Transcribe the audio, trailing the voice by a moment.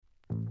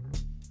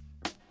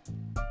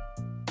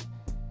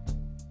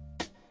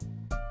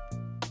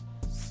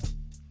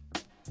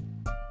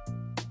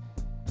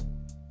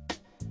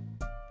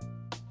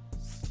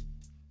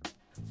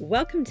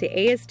Welcome to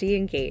ASD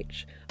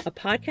Engage, a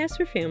podcast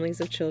for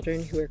families of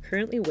children who are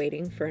currently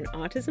waiting for an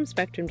autism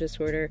spectrum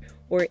disorder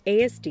or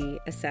ASD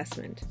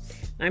assessment.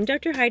 I'm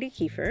Dr. Heidi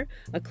Kiefer,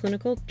 a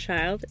clinical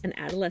child and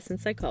adolescent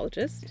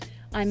psychologist.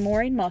 I'm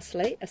Maureen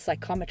Mosley, a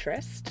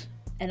psychometrist.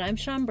 And I'm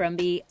Sean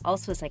Brumby,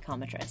 also a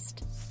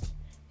psychometrist.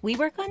 We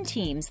work on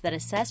teams that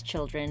assess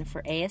children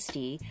for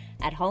ASD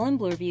at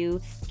Holland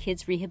Bloorview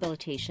Kids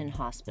Rehabilitation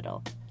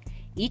Hospital.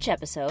 Each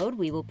episode,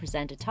 we will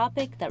present a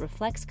topic that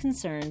reflects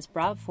concerns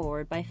brought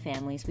forward by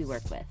families we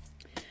work with.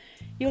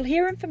 You'll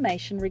hear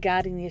information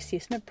regarding the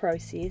assessment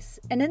process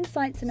and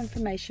insights and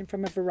information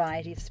from a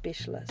variety of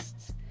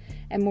specialists.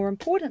 And more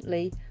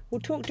importantly,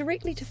 we'll talk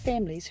directly to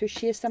families who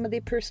share some of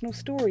their personal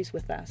stories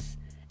with us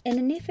in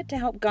an effort to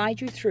help guide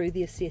you through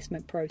the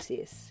assessment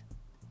process.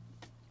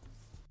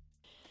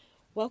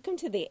 Welcome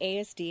to the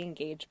ASD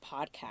Engage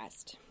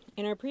podcast.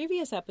 In our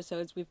previous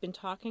episodes, we've been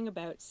talking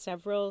about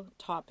several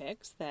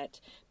topics that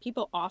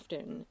people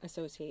often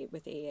associate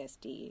with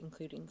ASD,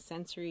 including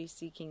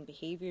sensory-seeking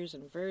behaviors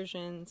and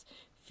aversions,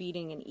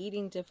 feeding and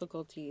eating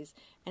difficulties,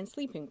 and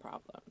sleeping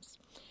problems.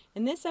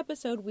 In this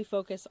episode, we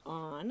focus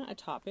on a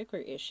topic or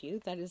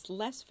issue that is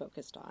less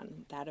focused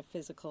on, that of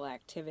physical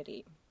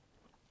activity.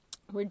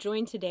 We're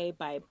joined today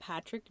by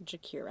Patrick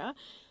Jakira.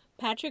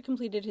 Patrick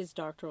completed his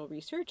doctoral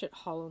research at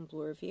Holland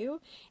Bloorview,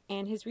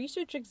 and his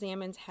research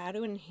examines how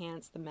to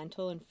enhance the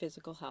mental and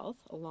physical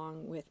health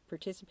along with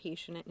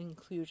participation and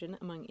inclusion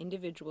among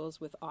individuals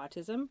with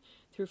autism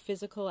through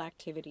physical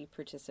activity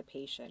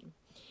participation.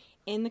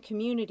 In the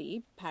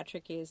community,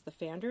 Patrick is the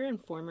founder and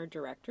former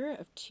director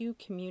of 2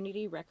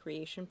 community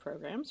recreation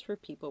programs for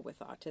people with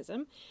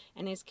autism,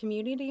 and his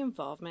community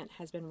involvement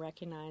has been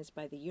recognized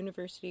by the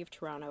University of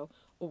Toronto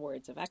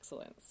Awards of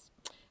Excellence.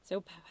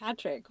 So,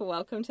 Patrick,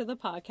 welcome to the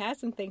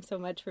podcast, and thanks so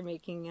much for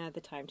making the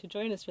time to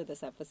join us for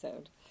this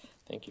episode.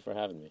 Thank you for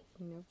having me.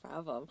 No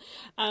problem.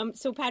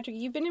 So, Patrick,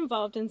 you've been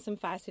involved in some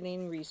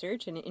fascinating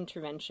research and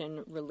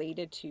intervention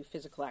related to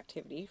physical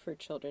activity for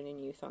children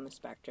and youth on the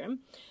spectrum,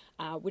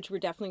 which we're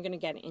definitely going to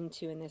get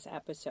into in this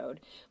episode.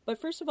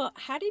 But first of all,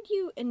 how did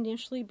you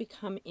initially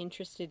become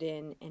interested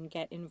in and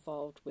get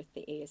involved with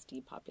the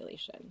ASD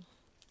population?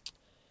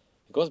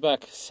 It goes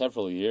back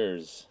several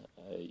years.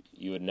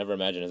 You would never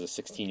imagine as a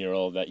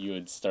 16-year-old that you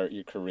would start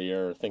your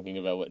career thinking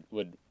about what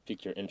would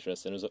pique your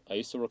interest. And I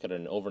used to work at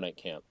an overnight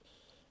camp.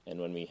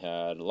 And when we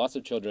had lots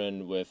of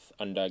children with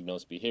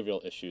undiagnosed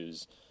behavioral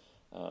issues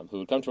who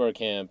would come to our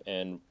camp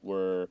and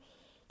were,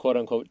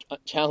 quote-unquote,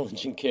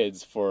 challenging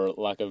kids, for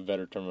lack of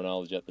better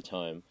terminology at the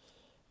time.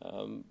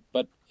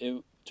 But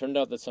it turned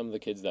out that some of the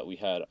kids that we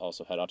had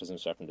also had autism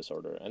spectrum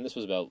disorder. And this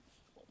was about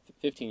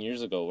 15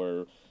 years ago,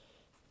 where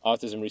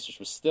autism research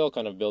was still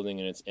kind of building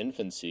in its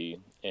infancy,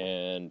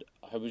 and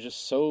I was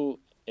just so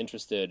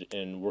interested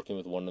in working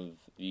with one of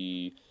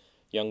the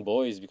young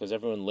boys because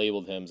everyone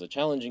labeled him as a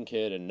challenging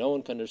kid and no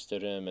one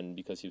understood him, and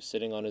because he was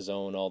sitting on his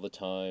own all the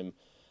time.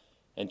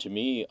 And to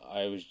me,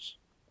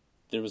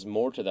 there was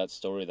more to that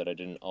story that I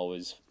didn't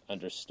always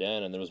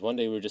understand. And there was one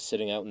day we were just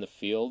sitting out in the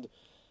field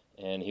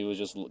and he was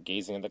just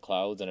gazing at the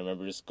clouds, and I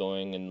remember just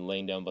going and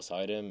laying down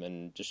beside him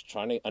and just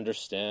trying to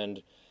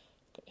understand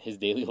his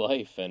daily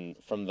life. And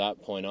from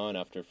that point on,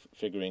 after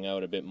figuring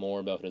out a bit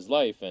more about his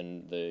life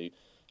and the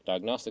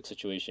diagnostic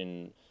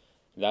situation,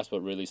 that's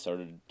what really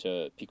started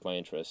to pique my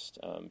interest,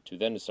 to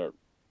then start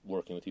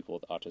working with people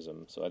with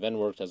autism. So I then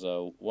worked as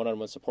a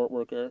one-on-one support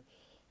worker,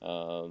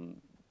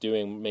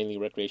 doing mainly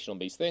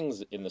recreational-based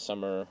things in the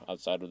summer,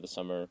 outside of the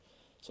summer.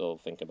 So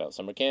think about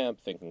summer camp,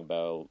 thinking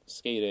about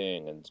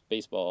skating and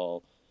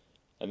baseball.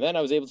 And then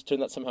I was able to turn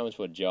that somehow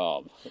into a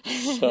job.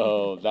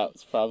 So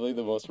that's probably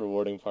the most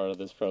rewarding part of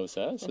this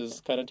process, is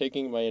kind of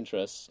taking my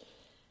interests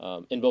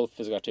in both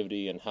physical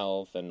activity and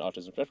health and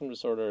autism spectrum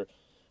disorder,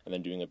 and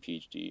then doing a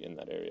PhD in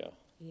that area.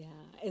 Yeah,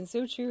 and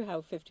so true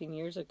how 15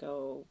 years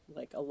ago,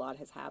 like, a lot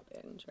has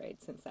happened, right,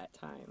 since that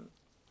time,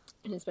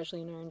 and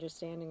especially in our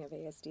understanding of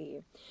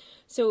ASD.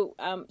 So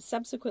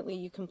subsequently,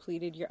 you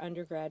completed your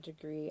undergrad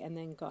degree and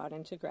then got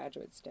into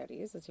graduate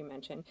studies, as you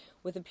mentioned,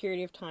 with a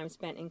period of time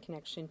spent in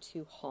connection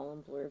to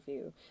Holland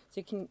Bloorview.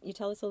 So can you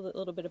tell us a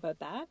little bit about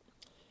that?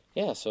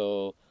 Yeah,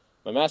 so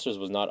my master's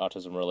was not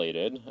autism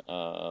related,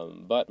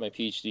 but my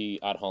PhD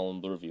at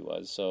Holland Bloorview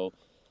was. So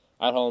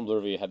at Holland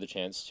Bloorview, I had the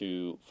chance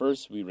to,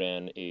 first we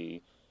ran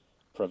a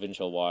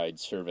provincial-wide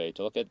survey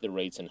to look at the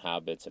rates and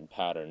habits and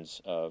patterns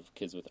of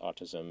kids with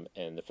autism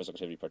and their physical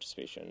activity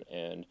participation.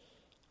 And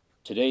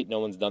to date, no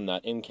one's done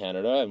that in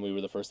Canada, and we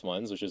were the first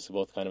ones, which is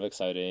both kind of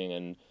exciting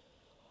and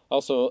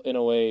also, in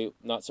a way,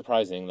 not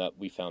surprising that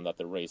we found that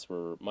the rates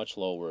were much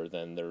lower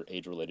than their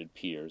age-related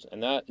peers.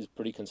 And that is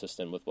pretty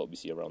consistent with what we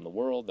see around the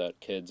world, that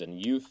kids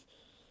and youth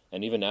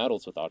and even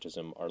adults with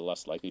autism are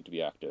less likely to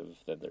be active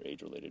than their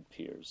age-related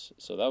peers.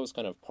 So that was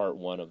kind of part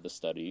one of the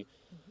study.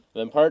 Mm-hmm. And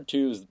then part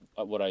two is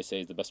what I say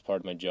is the best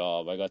part of my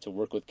job. I got to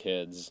work with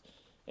kids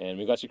And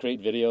we got to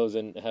create videos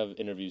and have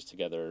interviews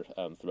together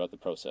throughout the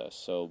process.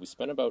 So we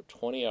spent about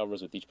 20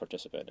 hours with each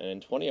participant. And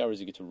in 20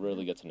 hours, you get to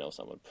really get to know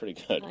someone pretty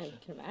good. I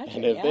can imagine,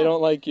 And if they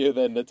don't like you,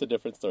 then that's a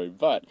different story.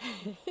 But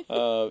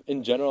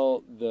in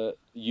general, the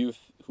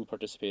youth who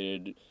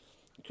participated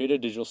created a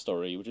digital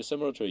story, which is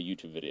similar to a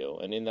YouTube video.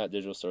 And in that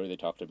digital story, they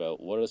talked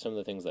about what are some of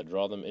the things that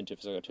draw them into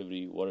physical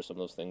activity, what are some of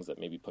those things that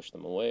maybe push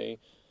them away,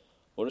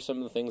 what are some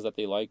of the things that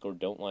they like or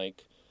don't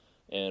like,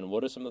 and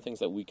what are some of the things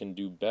that we can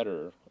do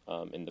better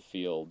in the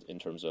field in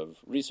terms of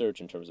research,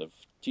 in terms of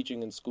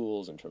teaching in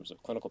schools, in terms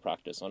of clinical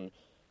practice on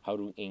how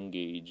to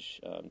engage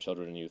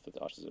children and youth with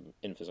autism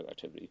in physical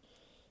activity.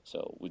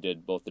 So we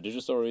did both the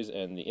digital stories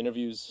and the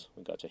interviews.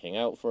 We got to hang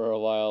out for a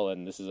while,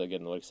 and this is,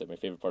 again, like I said, my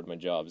favorite part of my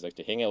job is like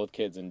to hang out with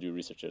kids and do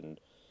research and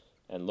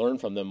learn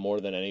from them more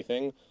than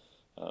anything.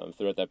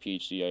 Throughout that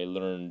PhD, I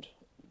learned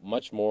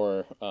much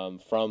more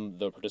from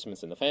the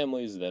participants and the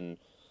families than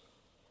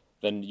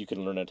you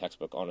can learn in a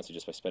textbook, honestly,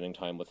 just by spending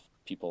time with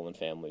people and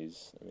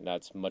families. I mean,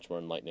 that's much more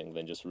enlightening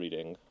than just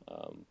reading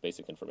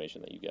basic information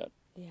that you get.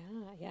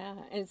 Yeah.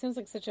 And it sounds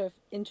like such an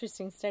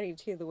interesting study,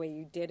 too, the way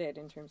you did it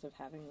in terms of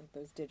having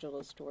those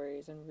digital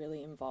stories and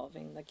really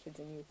involving the kids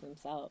and youth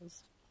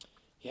themselves.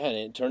 Yeah, and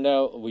it turned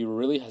out we were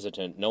really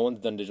hesitant. No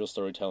one's done digital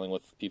storytelling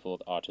with people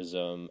with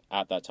autism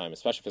at that time,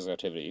 especially physical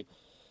activity.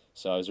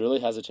 So I was really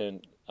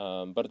hesitant.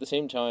 But at the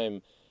same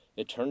time,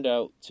 it turned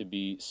out to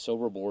be so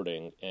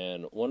rewarding.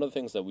 And one of the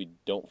things that we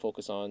don't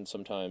focus on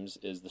sometimes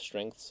is the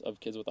strengths of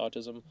kids with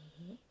autism.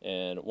 Mm-hmm.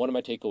 And one of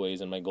my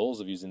takeaways and my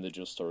goals of using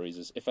digital stories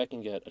is if I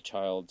can get a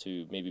child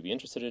to maybe be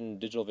interested in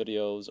digital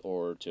videos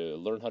or to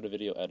learn how to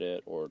video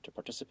edit or to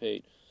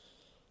participate,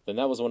 then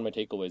that was one of my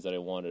takeaways that I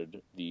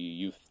wanted the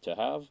youth to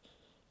have.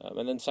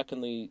 And then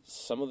secondly,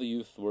 some of the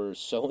youth were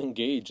so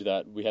engaged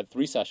that we had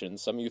 3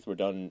 sessions. Some youth were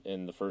done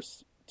in the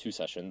first 2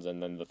 sessions,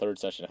 and then the third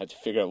session I had to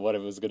figure out what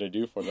it was going to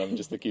do for them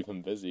just to keep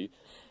them busy.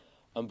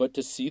 But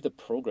to see the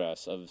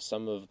progress of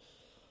some of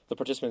the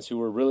participants who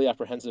were really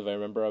apprehensive, I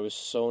remember I was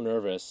so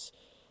nervous,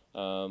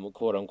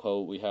 quote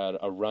unquote. We had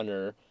a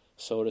runner,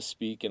 so to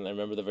speak, and I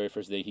remember the very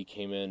first day he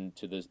came in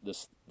to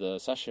the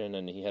session,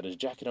 and he had his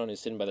jacket on,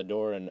 he's sitting by the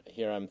door, and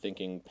here I'm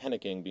thinking,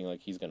 panicking, being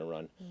like, he's going to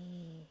run.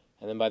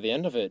 And then by the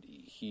end of it,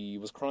 he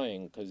was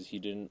crying because he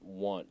didn't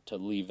want to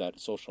leave that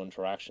social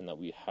interaction that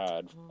we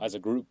had as a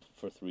group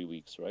for 3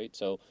 weeks, right?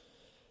 So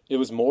it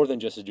was more than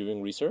just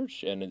doing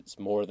research, and it's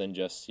more than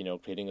just,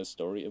 creating a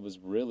story. It was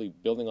really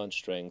building on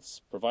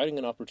strengths, providing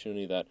an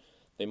opportunity that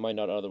they might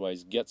not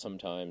otherwise get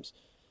sometimes,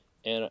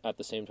 and at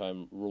the same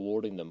time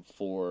rewarding them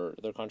for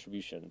their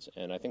contributions.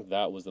 And I think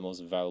that was the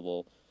most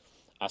valuable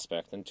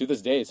aspect. And to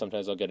this day,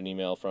 sometimes I'll get an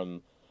email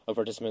from a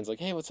participant's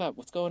like, hey, what's up?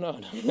 What's going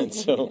on? And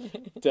so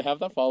to have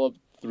that follow-up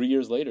 3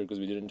 years later, because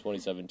we did it in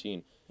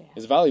 2017,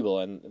 is valuable.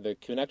 And the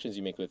connections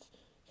you make with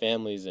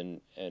families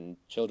and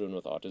children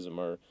with autism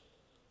are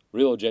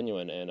real,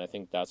 genuine, and I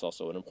think that's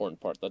also an important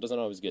part that doesn't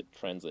always get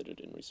translated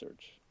in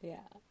research. Yeah,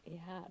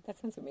 that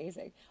sounds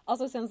amazing.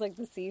 Also sounds like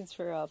the seeds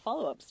for a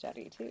follow-up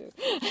study, too.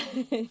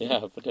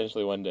 Yeah,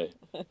 potentially one day.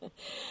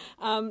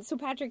 So,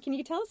 Patrick, can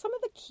you tell us some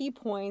of the key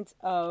points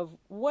of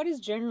what is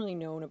generally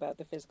known about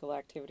the physical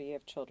activity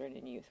of children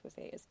and youth with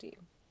ASD?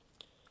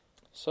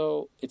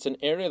 So it's an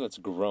area that's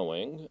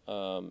growing.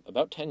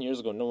 About 10 years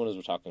ago, no one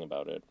was talking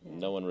about it. Yeah.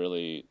 No one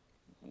really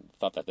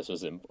thought that this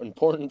was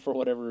important for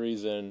whatever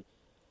reason.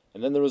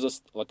 And then there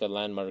was a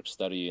landmark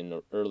study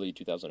in early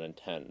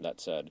 2010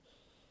 that said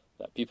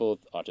that people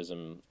with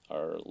autism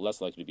are less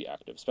likely to be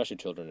active, especially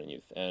children and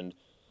youth. And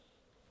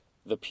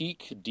the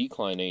peak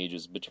decline age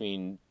is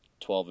between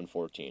 12 and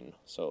 14.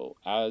 So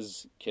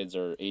as kids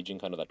are aging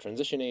kind of that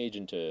transition age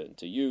into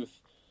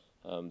youth,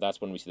 that's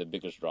when we see the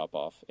biggest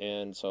drop-off.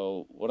 And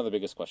so one of the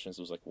biggest questions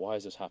was like, why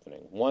is this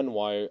happening? 1,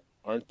 why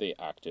aren't they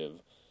active?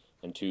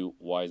 And 2,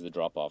 why is the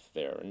drop-off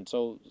there? And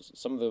so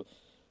some of the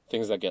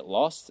things that get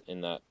lost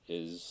in that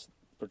is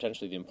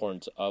potentially the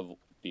importance of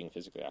being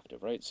physically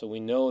active, right? So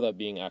we know that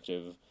being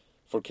active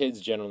for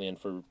kids generally and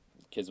for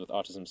kids with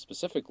autism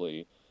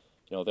specifically,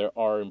 there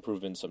are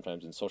improvements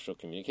sometimes in social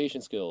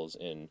communication skills,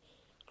 in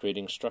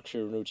creating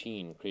structure and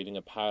routine, creating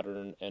a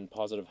pattern and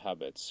positive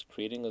habits,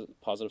 creating a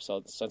positive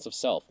sense of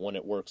self when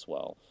it works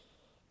well.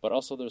 But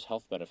also there's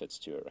health benefits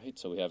to it, right?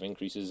 So we have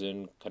increases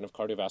in kind of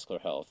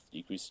cardiovascular health,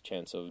 decreased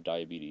chance of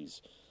diabetes.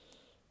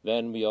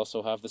 Then we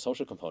also have the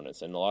social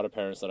components, and a lot of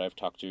parents that I've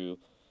talked to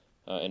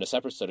in a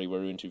separate study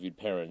where we interviewed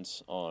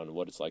parents on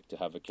what it's like to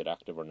have a kid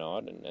active or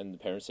not, and the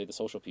parents say the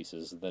social piece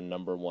is the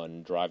number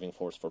one driving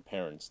force for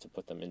parents to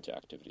put them into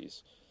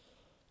activities.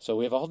 So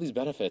we have all these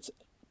benefits,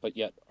 but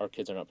yet our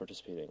kids are not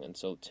participating. And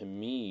so to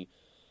me,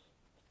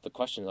 the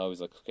question is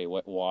always like, okay,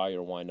 why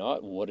or why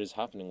not? What is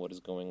happening? What is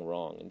going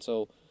wrong? And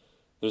so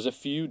there's a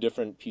few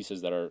different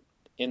pieces that are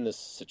in this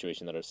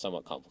situation that are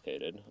somewhat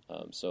complicated.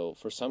 So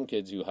for some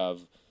kids who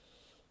have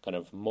kind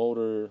of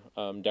motor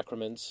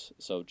decrements,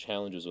 so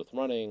challenges with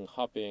running,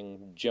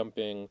 hopping,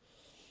 jumping,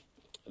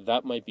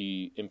 that might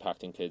be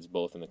impacting kids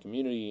both in the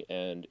community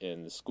and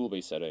in the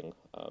school-based setting,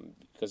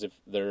 because if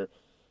their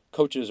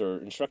coaches or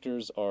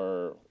instructors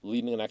are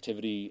leading an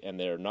activity and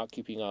they're not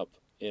keeping up,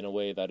 in a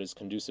way that is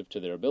conducive to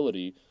their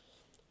ability,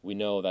 we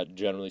know that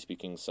generally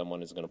speaking,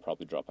 someone is going to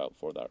probably drop out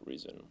for that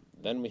reason.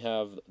 Then we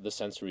have the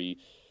sensory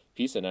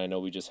piece, and I know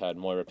we just had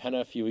Moira Penna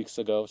a few weeks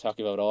ago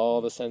talking about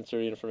all the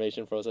sensory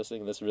information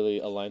processing. This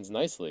really aligns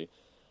nicely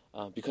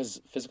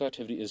because physical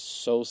activity is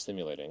so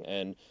stimulating,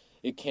 and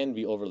it can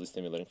be overly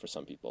stimulating for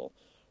some people,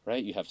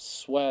 right? You have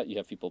sweat, you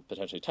have people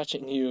potentially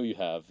touching you, you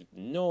have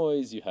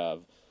noise, you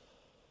have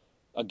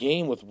a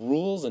game with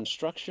rules and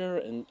structure,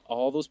 and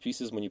all those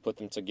pieces, when you put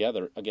them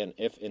together, again,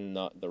 if in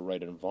not the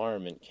right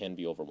environment, can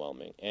be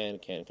overwhelming and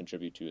can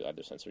contribute to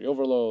either sensory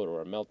overload or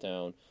a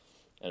meltdown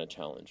and a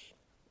challenge.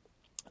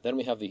 Then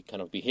we have the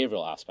kind of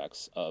behavioral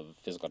aspects of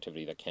physical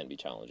activity that can be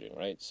challenging,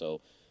 right?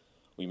 So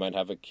we might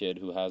have a kid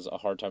who has a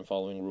hard time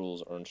following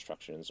rules or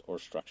instructions or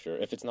structure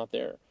if it's not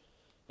there.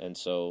 And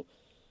so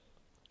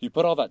you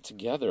put all that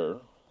together,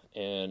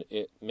 and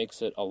it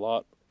makes it a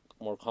lot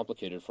more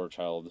complicated for a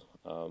child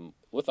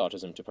with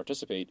autism to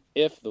participate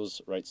if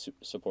those right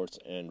supports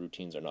and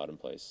routines are not in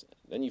place.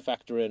 Then you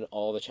factor in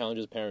all the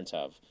challenges parents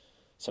have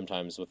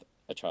sometimes with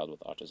a child with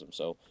autism.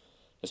 So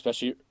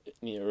especially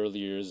in the early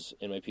years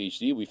in my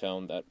PhD, we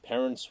found that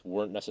parents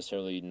weren't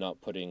necessarily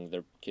not putting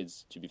their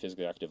kids to be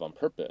physically active on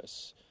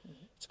purpose.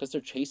 Mm-hmm. It's because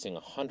they're chasing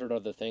 100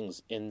 other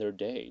things in their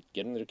day,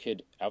 getting their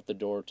kid out the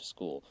door to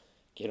school,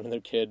 getting their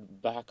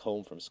kid back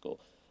home from school,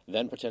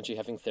 then potentially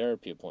having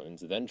therapy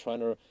appointments, then trying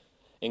to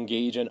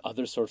engage in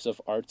other sorts of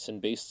arts and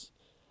based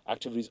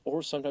activities,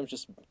 or sometimes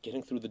just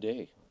getting through the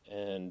day.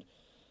 And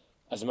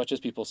as much as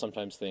people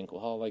sometimes think,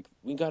 well, like,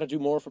 we got to do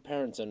more for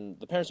parents and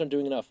the parents aren't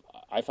doing enough,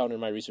 I found in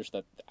my research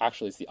that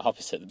actually it's the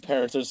opposite. The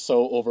parents are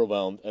so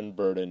overwhelmed and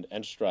burdened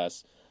and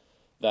stressed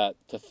that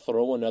to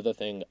throw another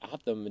thing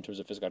at them in terms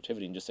of physical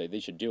activity and just say they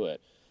should do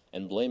it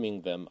and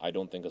blaming them, I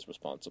don't think is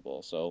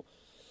responsible. So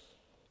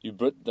you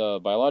put the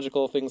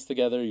biological things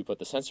together, you put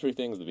the sensory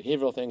things, the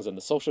behavioral things, and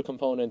the social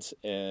components,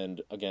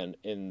 and again,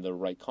 in the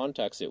right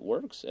context, it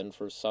works, and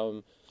for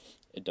some,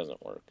 it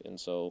doesn't work. And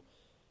so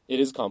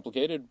it is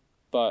complicated,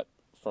 but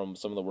from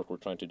some of the work we're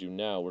trying to do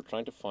now, we're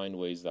trying to find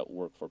ways that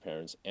work for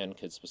parents and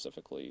kids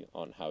specifically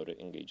on how to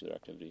engage their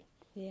activity.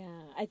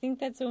 Yeah, I think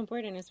that's so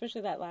important,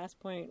 especially that last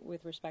point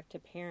with respect to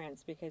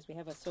parents, because we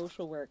have a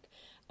social work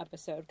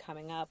episode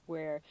coming up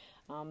where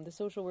the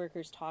social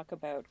workers talk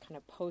about kind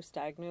of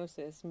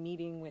post-diagnosis,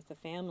 meeting with the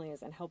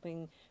families and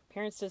helping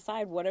parents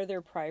decide what are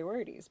their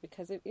priorities,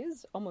 because it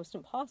is almost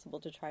impossible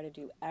to try to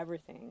do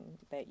everything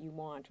that you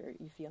want or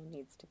you feel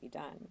needs to be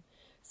done.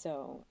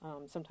 So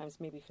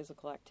sometimes maybe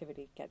physical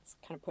activity gets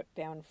kind of put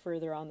down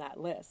further on that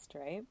list,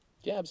 right?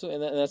 Yeah,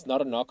 absolutely, and that's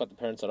not a knock at the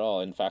parents at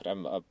all. In fact,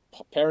 I'm a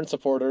parent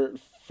supporter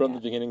from the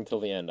beginning till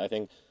the end. I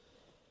think,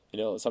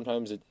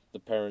 sometimes the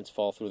parents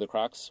fall through the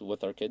cracks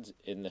with our kids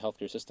in the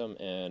healthcare system,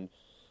 and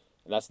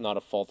that's not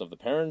a fault of the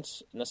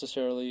parents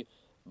necessarily,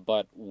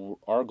 but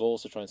our goal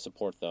is to try and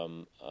support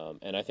them,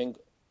 and I think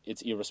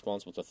it's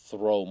irresponsible to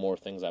throw more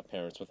things at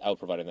parents without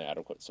providing the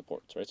adequate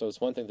supports, right? So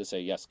it's one thing to say,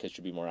 yes, kids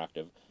should be more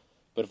active,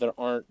 but if there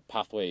aren't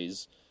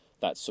pathways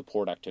that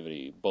support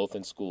activity, both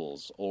in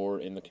schools or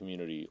in the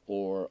community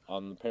or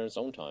on the parents'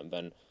 own time,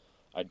 then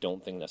I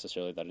don't think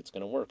necessarily that it's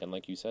going to work. And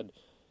like you said,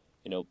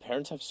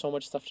 parents have so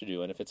much stuff to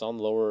do, and if it's on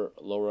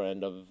lower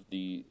end of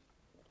the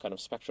kind of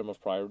spectrum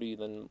of priority,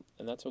 then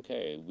that's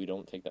okay. We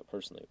don't take that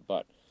personally.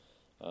 But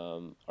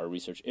our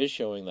research is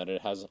showing that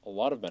it has a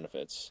lot of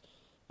benefits,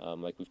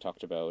 like we've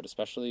talked about,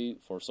 especially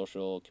for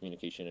social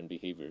communication and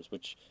behaviors,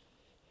 which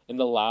in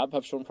the lab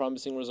have shown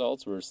promising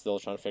results. We're still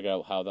trying to figure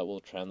out how that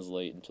will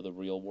translate into the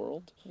real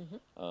world.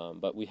 Mm-hmm.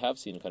 But we have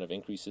seen kind of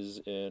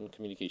increases in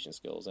communication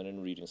skills and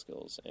in reading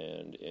skills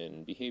and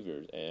in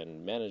behaviors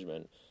and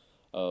management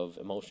of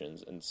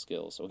emotions and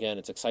skills. So again,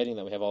 it's exciting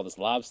that we have all this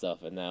lab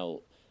stuff, and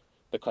now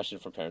the question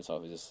for parents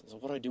always is, so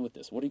what do I do with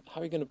this? How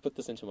are you going to put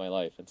this into my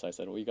life? And so I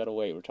said, well, you got to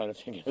wait. We're trying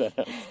to figure that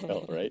out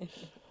still, right?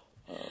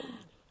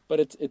 But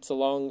it's a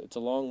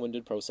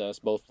long-winded process,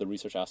 both the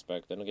research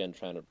aspect and again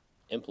trying to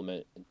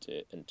implement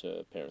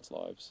into parents'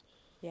 lives.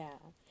 Yeah.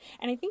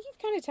 And I think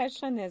you've kind of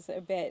touched on this a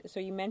bit. So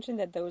you mentioned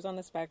that those on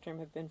the spectrum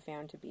have been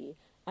found to be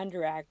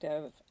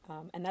underactive,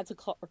 and that's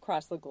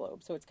across the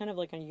globe. So it's kind of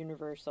like a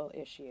universal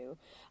issue.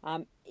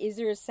 Is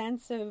there a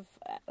sense of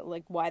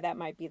why that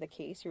might be the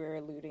case? You were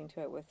alluding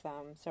to it with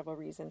several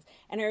reasons.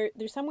 And are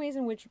there some ways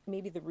in which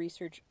maybe the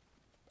research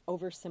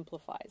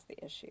oversimplifies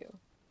the issue?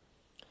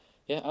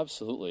 Yeah,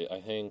 absolutely.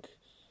 I think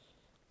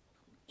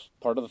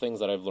part of the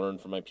things that I've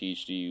learned from my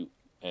PhD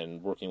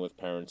and working with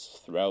parents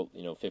throughout,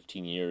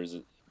 15 years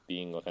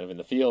being kind of in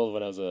the field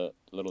when I was a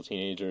little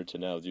teenager to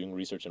now doing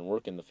research and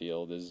work in the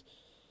field is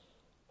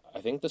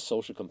I think the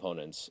social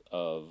components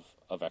of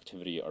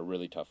activity are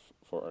really tough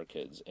for our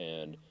kids.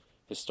 And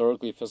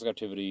historically, physical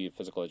activity,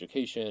 physical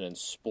education, and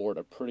sport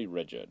are pretty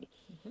rigid.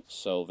 Mm-hmm.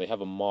 So they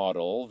have a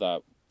model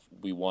that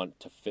we want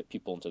to fit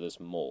people into this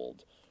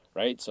mold,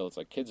 right? So it's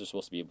like kids are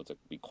supposed to be able to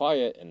be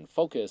quiet and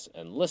focus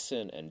and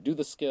listen and do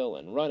the skill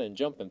and run and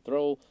jump and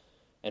throw.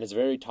 And it's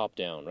very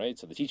top-down, right?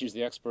 So the teacher's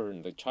the expert,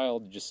 and the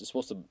child just is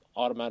supposed to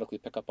automatically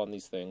pick up on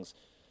these things.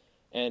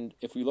 And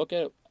if we look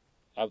at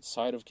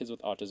outside of kids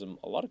with autism,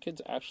 a lot of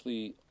kids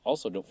actually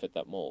also don't fit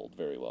that mold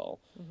very well.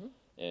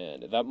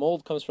 And that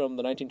mold comes from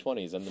the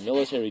 1920s and the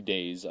military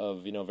days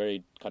of,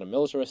 very kind of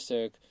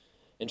militaristic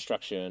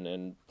instruction.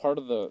 And part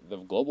of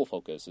the global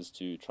focus is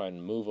to try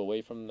and move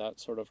away from that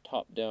sort of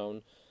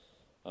top-down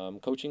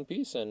coaching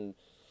piece. And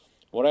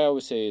what I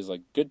always say is,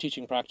 like, good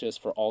teaching practice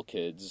for all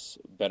kids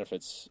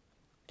benefits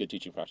good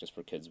teaching practice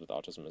for kids with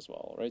autism as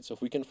well, right? So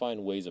if we can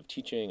find ways of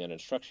teaching and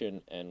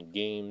instruction and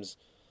games,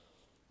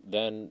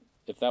 then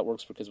if that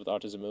works for kids with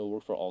autism, it will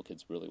work for all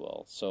kids really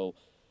well. So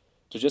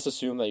to just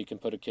assume that you can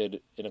put a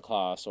kid in a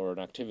class or an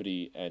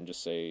activity and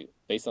just say,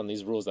 based on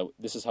these rules, that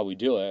this is how we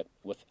do it,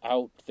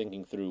 without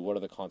thinking through what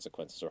are the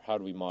consequences, or how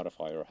do we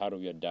modify, or how do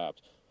we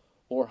adapt,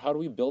 or how do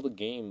we build a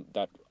game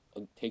that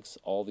takes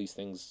all these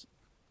things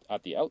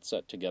at the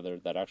outset together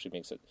that actually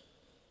makes it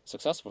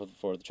successful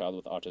for the child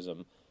with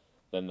autism,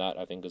 then that,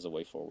 I think, is a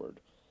way forward.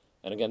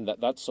 And again,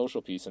 that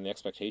social piece and the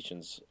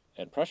expectations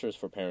and pressures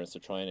for parents to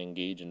try and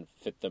engage and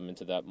fit them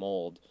into that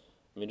mold,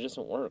 it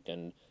doesn't work.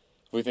 And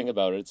if we think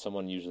about it,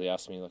 someone usually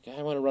asks me, like,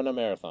 I want to run a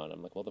marathon.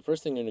 I'm like, well, the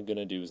first thing you're going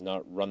to do is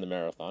not run the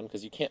marathon,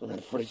 because you can't run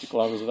 42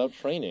 kilometers without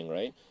training,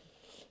 right?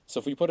 So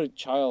if we put a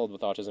child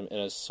with autism in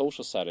a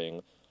social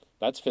setting,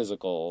 that's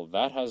physical,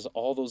 that has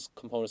all those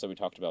components that we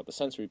talked about, the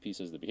sensory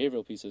pieces, the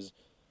behavioral pieces,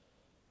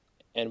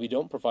 and we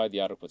don't provide the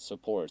adequate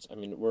supports,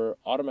 we're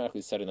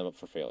automatically setting them up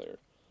for failure.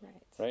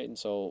 Right? And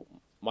so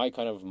my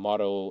kind of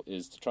motto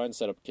is to try and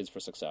set up kids for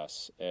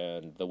success.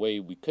 And the way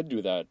we could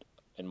do that,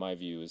 in my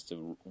view, is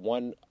to,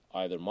 one,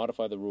 either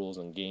modify the rules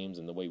and games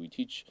and the way we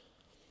teach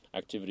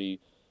activity,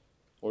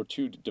 or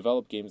two,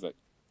 develop games that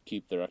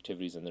keep their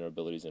activities and their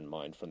abilities in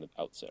mind from the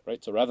outset,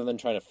 right? So rather than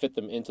trying to fit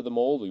them into the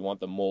mold, we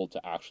want the mold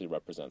to actually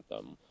represent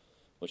them,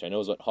 which I know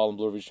is what Holland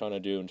Bloorview is trying to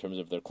do in terms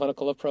of their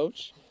clinical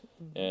approach.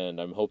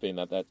 And I'm hoping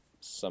that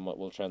somewhat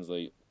will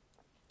translate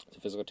to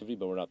physical activity,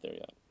 but we're not there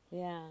yet.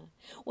 Yeah.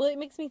 Well, it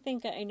makes me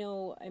think,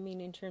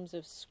 in terms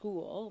of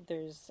school,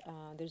 there's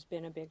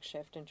been a big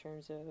shift in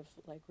terms of,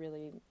 like,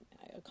 really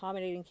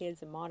accommodating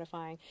kids and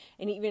modifying,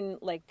 and even,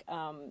 like,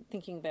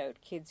 thinking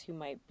about kids who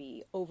might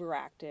be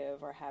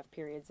overactive or have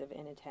periods of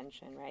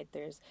inattention, right?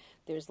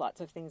 There's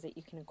lots of things that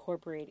you can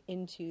incorporate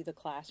into the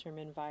classroom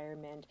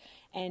environment,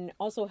 and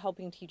also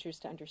helping teachers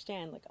to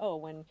understand, like, oh,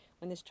 when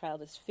this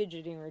child is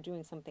fidgeting or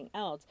doing something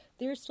else,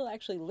 they're still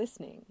actually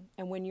listening.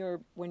 And when you're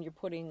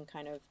putting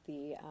kind of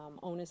the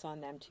onus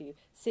on them to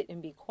sit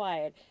and be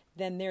quiet,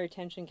 then their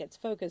attention gets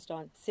focused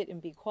on sit and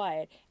be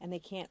quiet, and they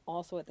can't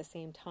also at the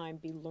same time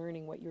be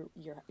learning what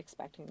you're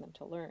expecting them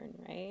to learn,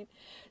 right?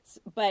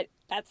 But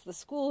that's the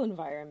school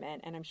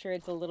environment, and I'm sure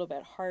it's a little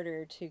bit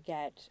harder to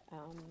get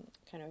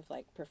kind of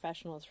like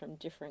professionals from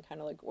different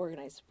kind of like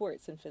organized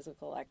sports and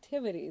physical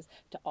activities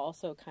to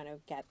also kind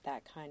of get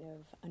that kind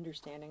of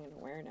understanding and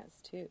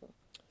awareness too.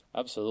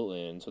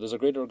 Absolutely. And so there's a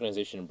great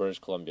organization in British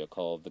Columbia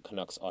called the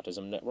Canucks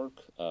Autism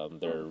Network.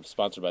 They're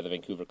sponsored by the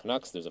Vancouver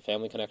Canucks. There's a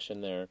family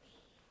connection there.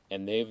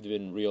 And they've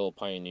been real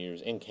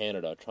pioneers in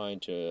Canada trying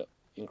to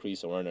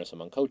increase awareness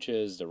among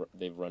coaches.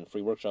 They've run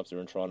free workshops. They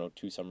were in Toronto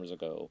 2 summers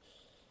ago.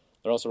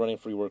 They're also running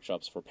free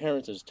workshops for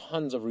parents. There's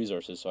tons of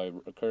resources. So I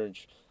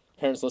encourage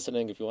parents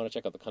listening, if you want to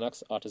check out the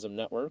Canucks Autism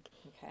Network,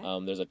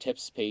 there's a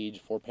tips page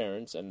for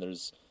parents. And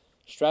there's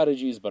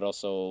strategies, but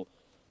also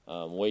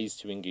ways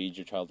to engage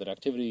your child in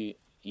activity,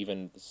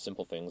 even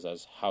simple things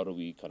as how do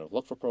we kind of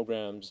look for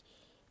programs.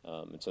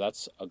 And so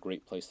that's a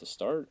great place to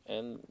start.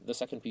 And the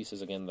second piece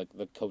is, again,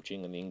 the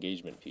coaching and the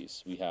engagement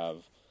piece. We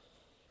have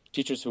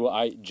teachers who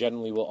I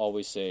generally will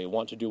always say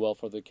want to do well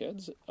for the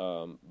kids,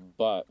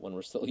 but when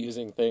we're still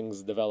using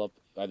things developed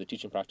by the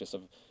teaching practice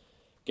of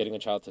getting a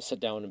child to sit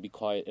down and be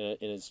quiet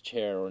in his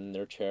chair or in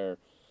their chair,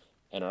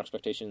 and our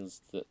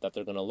expectations that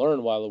they're going to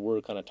learn while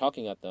we're kind of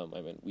talking at them,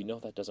 we know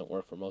that doesn't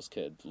work for most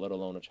kids, let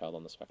alone a child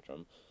on the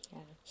spectrum. Yeah.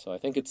 So I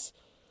think it's,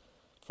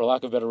 for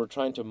lack of better, we're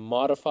trying to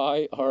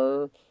modify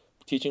our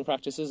teaching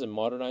practices and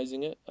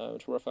modernizing it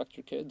to reflect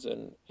your kids.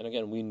 And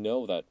again, we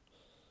know that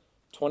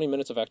 20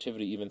 minutes of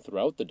activity even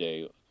throughout the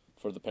day,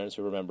 for the parents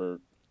who remember,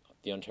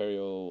 the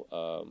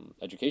Ontario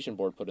Education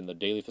Board put in the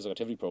daily physical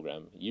activity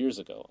program years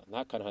ago, and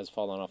that kind of has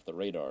fallen off the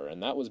radar.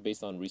 And that was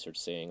based on research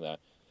saying that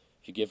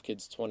if you give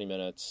kids 20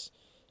 minutes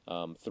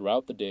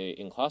throughout the day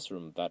in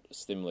classroom, that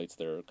stimulates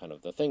their kind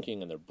of the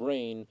thinking and their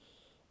brain,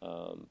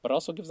 but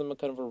also gives them a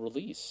kind of a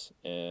release.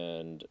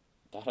 And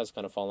that has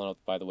kind of fallen out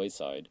by the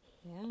wayside.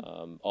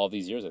 Yeah. All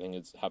these years, I think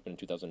it's happened in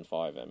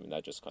 2005.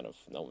 That just kind of,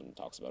 no one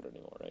talks about it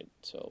anymore, right?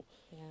 So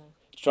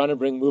trying to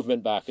bring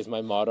movement back is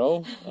my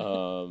motto.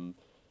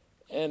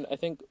 And I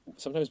think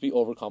sometimes we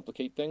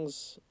overcomplicate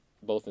things,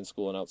 both in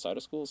school and outside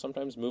of school.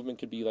 Sometimes movement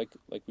could be like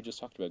we just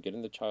talked about,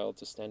 getting the child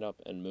to stand up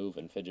and move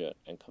and fidget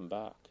and come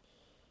back,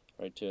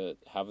 right? To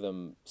have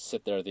them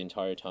sit there the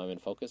entire time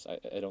and focus,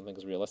 I don't think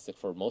is realistic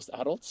for most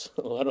adults,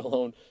 let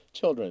alone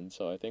children.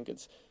 So I think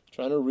it's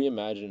trying to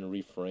reimagine and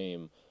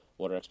reframe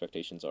what our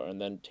expectations are,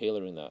 and then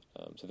tailoring that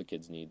to the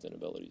kids' needs and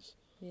abilities.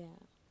 Yeah.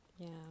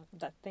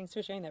 Thanks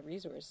for sharing that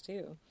resource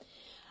too.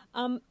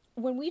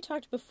 When we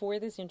talked before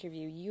this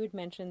interview, you had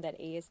mentioned that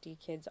ASD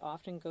kids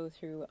often go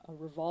through a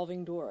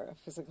revolving door of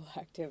physical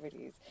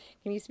activities.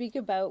 Can you speak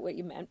about what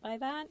you meant by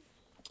that?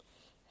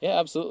 Yeah,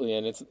 absolutely.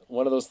 And it's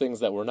one of those things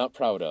that we're not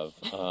proud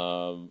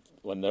of.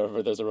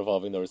 Whenever there's a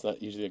revolving door, it's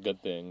not usually a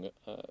good thing.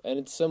 And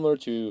it's similar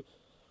to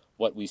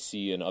what we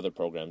see in other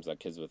programs that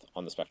kids with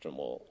on the spectrum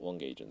will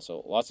engage in.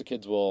 So lots of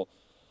kids will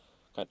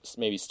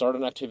maybe start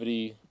an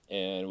activity,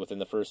 and within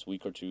the first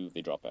week or two,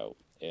 they drop out.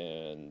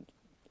 And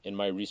in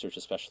my research,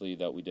 especially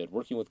that we did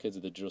working with kids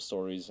at the digital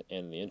stories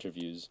and the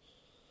interviews,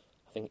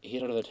 I think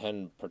 8 out of the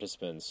 10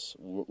 participants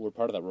were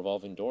part of that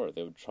revolving door.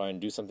 They would try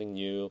and do something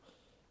new,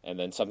 and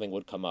then something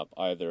would come up.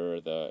 Either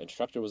the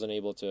instructor was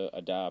unable to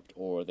adapt,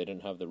 or they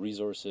didn't have the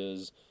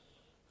resources.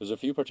 There's a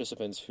few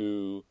participants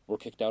who were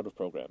kicked out of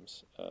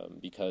programs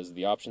because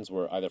the options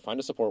were either find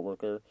a support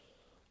worker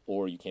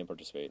or you can't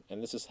participate.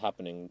 And this is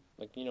happening,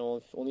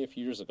 only a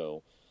few years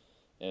ago.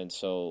 And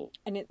so...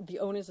 And the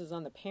onus is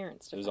on the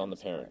parents. It was on the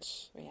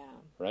parents. Yeah.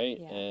 Right?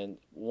 Yeah. And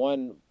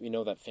one, we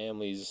know that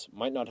families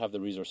might not have the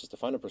resources to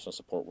find a personal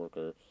support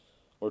worker,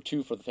 or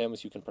two, for the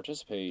families who can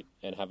participate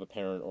and have a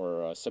parent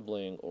or a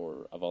sibling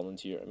or a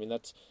volunteer. I mean,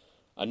 that's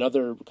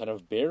another kind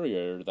of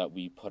barrier that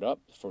we put up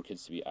for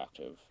kids to be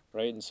active,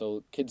 right? And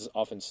so kids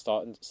often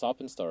stop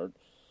and start.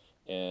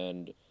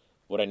 And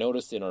what I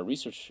noticed in our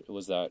research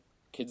was that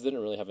kids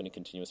didn't really have any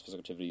continuous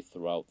physical activity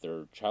throughout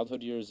their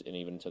childhood years and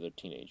even into their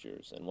teenage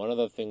years. And one of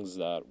the things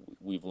that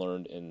we've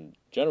learned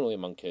generally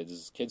among kids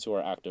is kids who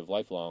are active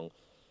lifelong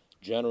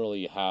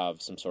generally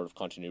have some sort of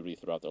continuity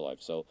throughout their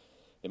life. So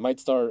they might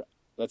start,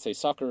 let's say,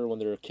 soccer when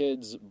they're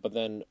kids, but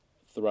then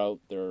throughout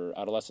their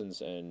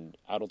adolescence and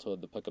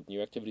adulthood, they pick up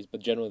new activities,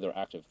 but generally they're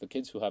active. The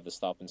kids who have the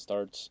stop and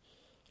starts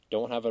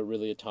don't have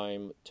a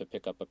time to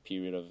pick up a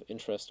period of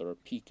interest or a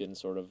peak in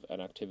sort of an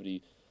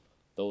activity.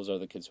 Those are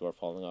the kids who are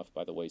falling off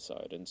by the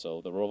wayside. And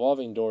so the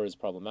revolving door is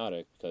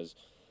problematic because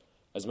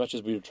as much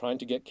as we're trying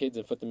to get kids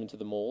and fit them into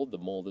the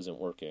mold isn't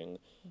working.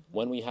 Mm-hmm.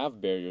 When we have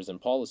barriers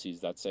and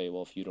policies that say,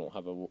 well, if you don't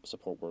have a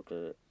support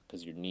worker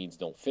because your needs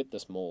don't fit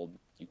this mold,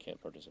 you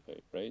can't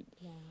participate, right?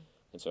 Yeah.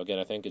 And so again,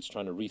 I think it's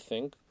trying to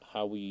rethink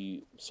how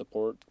we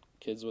support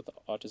kids with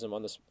autism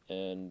on this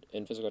and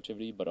in physical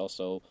activity, but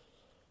also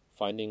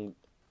finding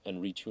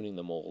and retuning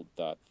the mold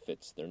that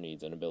fits their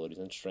needs and abilities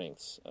and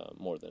strengths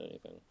more than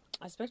anything.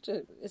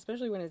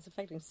 Especially when it's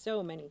affecting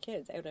so many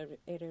kids. 8 out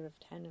of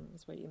 10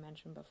 is what you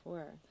mentioned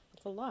before.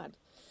 It's a lot.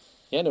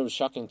 Yeah, and it was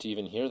shocking to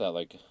even hear that.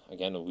 Like,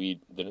 again, we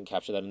didn't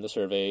capture that in the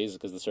surveys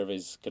because the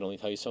surveys can only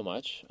tell you so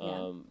much.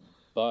 Yeah.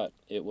 But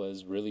it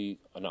was really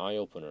an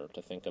eye-opener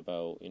to think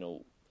about,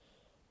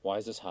 why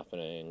is this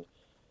happening?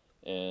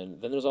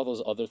 And then there's all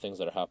those other things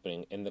that are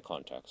happening in the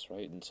context,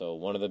 right? And so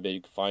one of the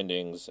big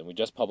findings, and we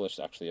just published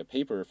actually a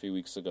paper a few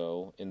weeks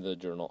ago in the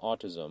journal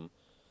Autism,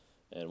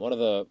 and one of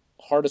the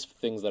hardest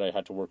things that I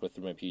had to work with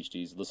through my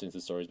PhD is listening to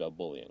stories about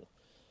bullying.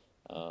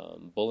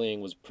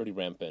 Bullying was pretty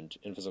rampant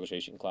in physical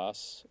education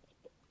class,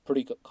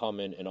 pretty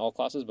common in all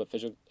classes, but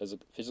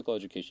physical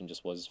education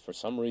just was, for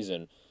some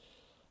reason,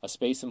 a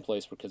space and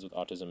place where kids with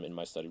autism in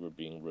my study were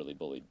being really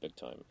bullied big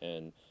time.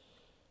 And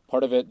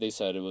part of it, they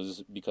said, it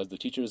was because the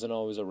teacher isn't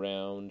always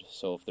around.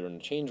 So if they're in a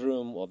change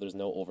room, well, there's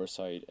no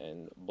oversight,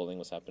 and bullying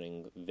was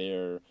happening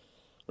there.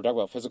 We're talking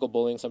about physical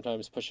bullying,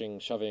 sometimes pushing,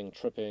 shoving,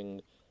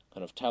 tripping,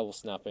 kind of towel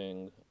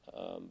snapping,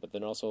 but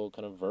then also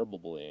kind of verbal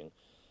bullying,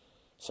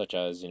 such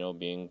as,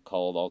 being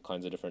called all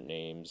kinds of different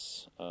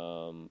names.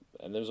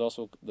 And there's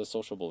also the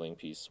social bullying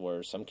piece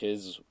where some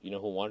kids,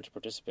 who wanted to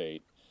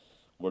participate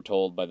were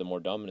told by the more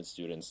dominant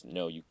students,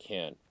 no, you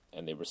can't.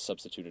 And they were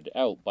substituted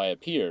out by a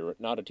peer,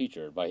 not a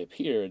teacher, by a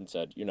peer, and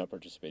said, you're not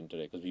participating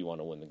today because we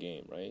want to win the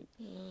game, right?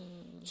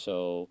 Mm.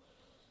 So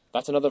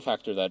that's another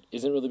factor that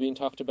isn't really being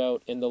talked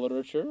about in the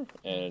literature.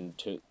 And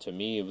to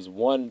me, it was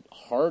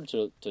hard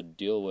to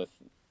deal with,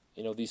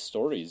 these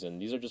stories.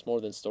 And these are just more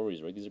than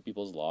stories, right? These are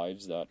people's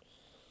lives that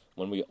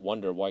when we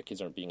wonder why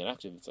kids aren't being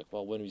active, it's like,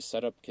 well, when we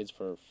set up kids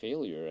for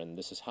failure and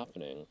this is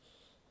happening,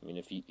 I mean,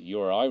 if you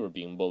or I were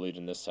being bullied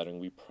in this setting,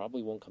 we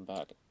probably won't come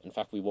back. In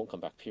fact, we won't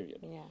come back, period.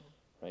 Yeah.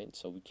 Right?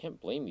 So we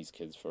can't blame these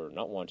kids for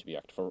not wanting to be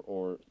active.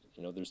 Or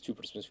there's 2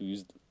 participants who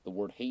used the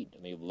word hate,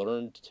 and they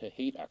learned to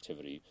hate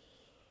activity,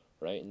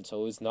 right? And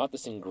so it's not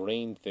this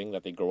ingrained thing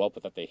that they grow up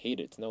with that they hate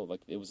it. No,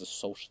 like it was a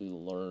socially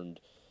learned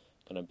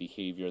kind of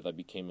behavior that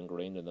became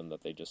ingrained in them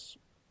that they just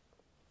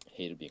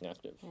hated being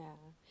active. Yeah.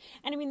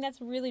 And I mean,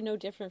 that's really no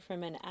different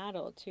from an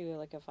adult, too.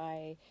 Like if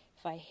I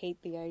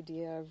hate the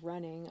idea of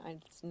running,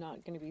 it's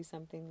not going to be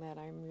something that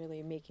I'm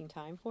really making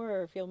time for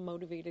or feel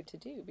motivated to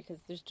do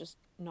because there's just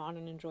not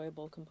an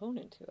enjoyable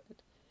component to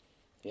it.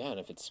 Yeah, and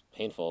if it's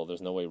painful,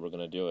 there's no way we're going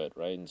to do it,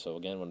 right? And so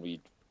again, when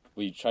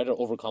we try to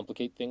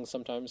overcomplicate things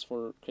sometimes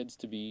for kids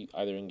to be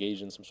either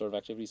engaged in some sort of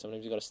activity,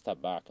 sometimes you got to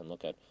step back and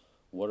look at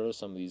what are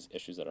some of these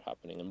issues that are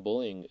happening. And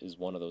bullying is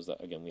one of those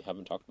that, again, we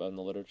haven't talked about in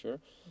the literature.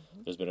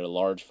 Mm-hmm. There's been a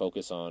large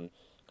focus on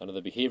kind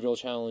of the behavioral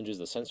challenges,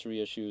 the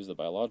sensory issues, the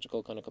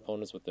biological kind of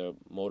components with the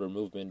motor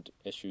movement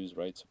issues,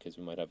 right? So kids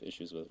who might have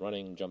issues with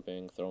running,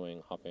 jumping,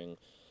 throwing, hopping.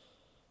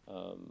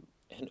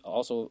 And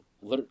also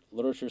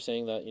literature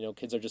saying that,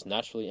 kids are just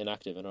naturally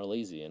inactive and are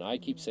lazy. And I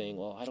keep saying,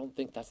 well, I don't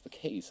think that's the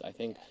case. I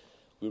think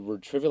we're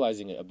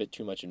trivializing it a bit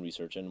too much in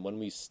research. And when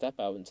we step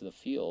out into the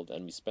field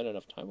and we spend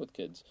enough time with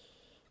kids,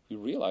 we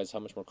realize how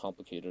much more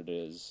complicated it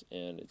is.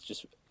 And it's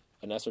just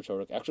an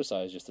esoteric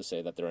exercise just to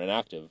say that they're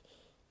inactive.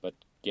 But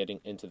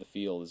getting into the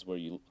field is where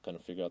you kind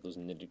of figure out those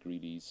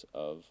nitty-gritties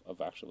of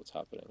actually what's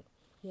happening.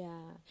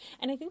 Yeah.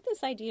 And I think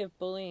this idea of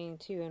bullying,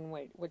 too, and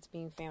what's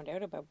being found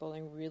out about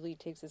bullying really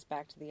takes us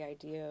back to the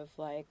idea of,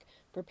 like,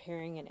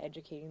 preparing and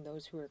educating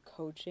those who are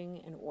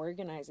coaching and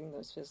organizing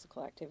those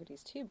physical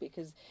activities, too,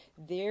 because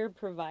they're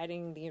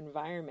providing the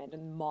environment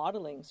and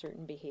modeling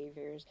certain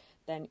behaviors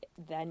then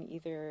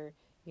either,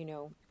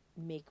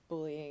 make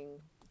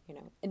bullying,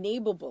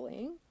 enable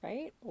bullying,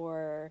 right?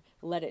 Or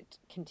let it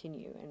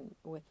continue, and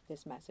with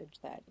this message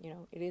that,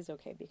 it is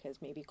okay because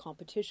maybe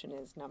competition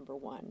is number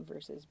one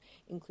versus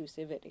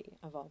inclusivity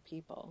of all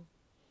people.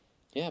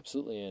 Yeah,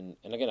 absolutely. And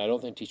again, I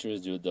don't think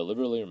teachers do it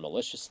deliberately or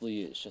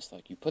maliciously. It's just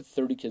like you put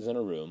 30 kids in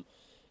a room,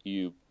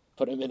 you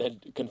put them in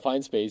a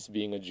confined space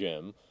being a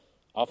gym.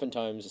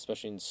 Oftentimes,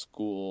 especially in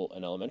school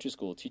and elementary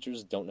school,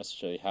 teachers don't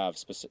necessarily have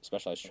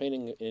specialized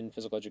training in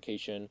physical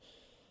education.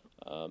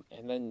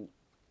 And then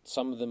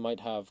some of them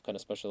might have kind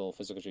of special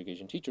physical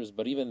education teachers,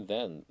 but even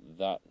then,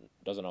 that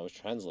doesn't always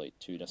translate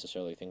to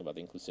necessarily think about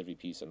the inclusivity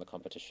piece and the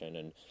competition.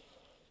 And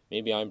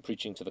maybe I'm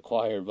preaching to the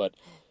choir, but,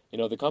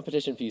 the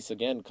competition piece,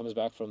 again, comes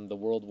back from the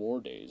World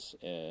War days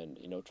and,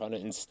 trying to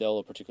instill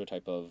a particular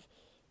type of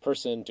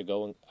person to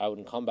go out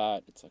and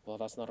combat. It's like, well,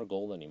 that's not our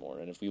goal anymore.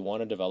 And if we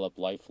want to develop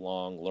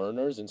lifelong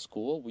learners in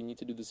school, we need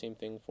to do the same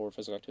thing for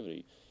physical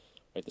activity.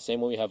 Right, the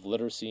same way we have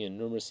literacy and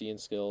numeracy and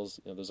skills,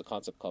 there's a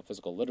concept called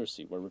physical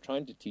literacy where we're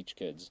trying to teach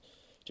kids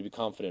to be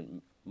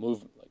confident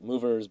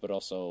movers, but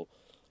also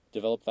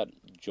develop that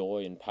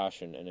joy and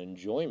passion and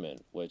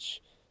enjoyment,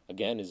 which,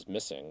 again, is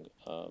missing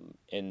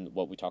in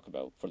what we talk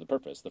about for the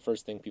purpose. The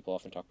first thing people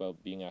often talk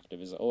about being active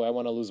is, I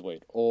want to lose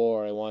weight,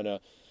 or I want to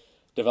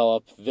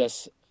develop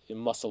this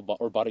muscle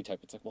or body type.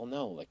 It's like, well,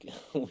 no,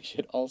 we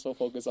should also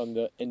focus on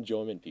the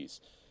enjoyment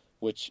piece,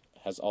 which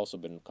has also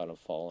been kind of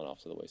fallen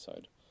off to the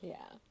wayside. Yeah,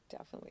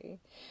 definitely.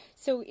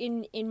 So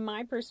in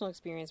my personal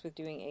experience with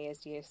doing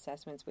ASD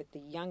assessments with the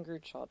younger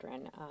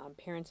children,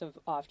 parents have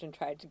often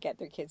tried to get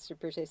their kids to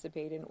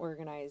participate in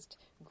organized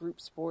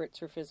group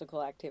sports or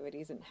physical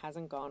activities, and it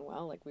hasn't gone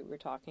well, like we were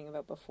talking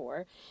about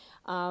before.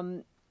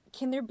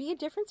 Can there be a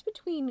difference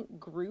between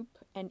group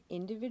and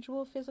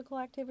individual physical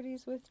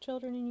activities with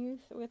children and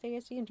youth with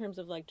ASD in terms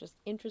of just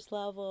interest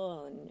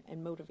level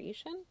and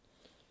motivation?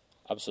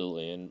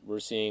 Absolutely, and we're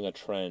seeing a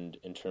trend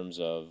in terms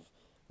of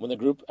when the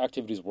group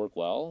activities work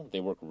well, they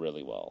work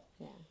really well.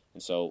 Yeah.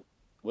 And so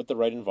with the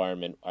right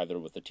environment, either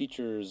with the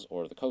teachers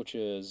or the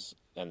coaches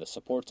and the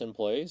supports in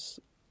place,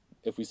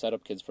 if we set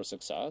up kids for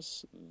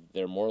success,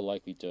 they're more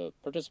likely to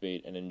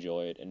participate and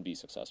enjoy it and be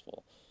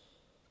successful.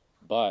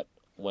 But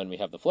when we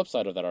have the flip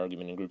side of that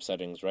argument in group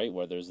settings, right,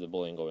 where there's the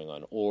bullying going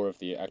on, or if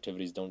the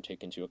activities don't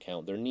take into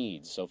account their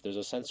needs, so if there's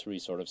a sensory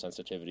sort of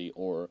sensitivity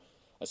or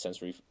a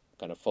sensory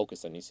kind of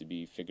focus that needs to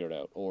be figured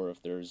out, or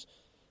if there's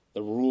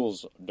the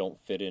rules don't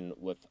fit in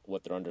with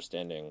what they're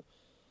understanding,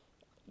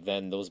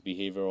 then those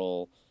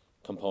behavioral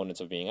components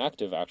of being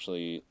active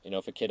actually,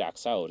 if a kid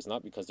acts out, it's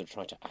not because they're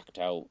trying to act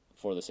out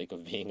for the sake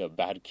of being a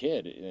bad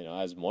kid.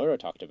 As Moira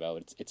talked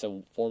about, it's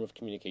a form of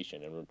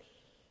communication,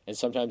 and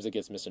sometimes it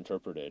gets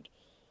misinterpreted.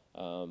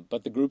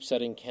 But the group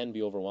setting can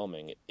be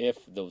overwhelming if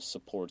those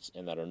supports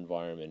in that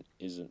environment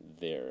isn't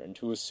there. And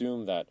to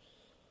assume that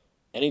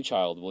any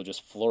child will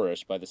just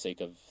flourish by the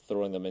sake of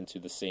throwing them into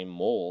the same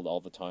mold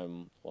all the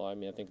time, well, I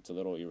think it's a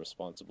little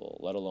irresponsible,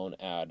 let alone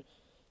add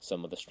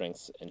some of the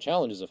strengths and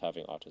challenges of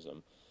having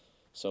autism.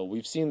 So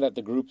we've seen that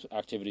the group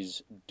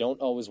activities don't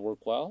always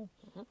work well,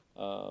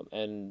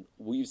 and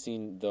we've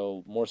seen,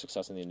 though, more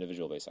success in the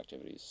individual-based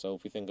activities. So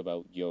if we think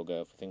about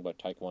yoga, if we think about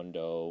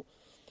taekwondo,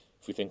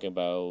 if we think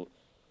about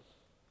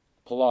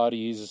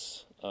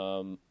Pilates,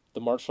 the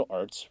martial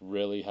arts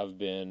really have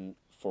been,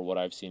 for what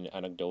I've seen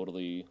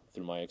anecdotally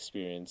through my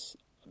experience,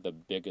 the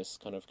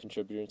biggest kind of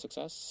contributor in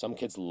success. Some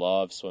kids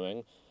love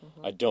swimming.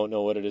 I don't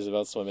know what it is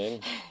about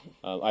swimming.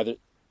 Either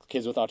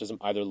kids with autism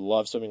either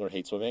love swimming or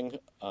hate swimming.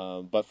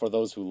 But for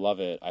those who love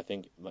it, I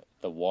think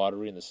the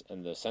watery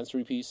and the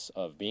sensory piece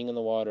of being in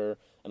the water,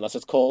 unless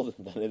it's cold,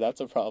 then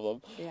that's a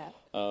problem. Yeah.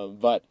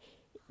 But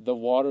the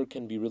water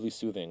can be really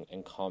soothing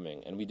and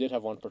calming. And we did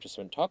have one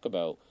participant talk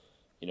about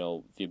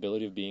the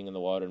ability of being in the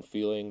water and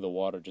feeling the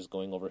water just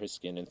going over his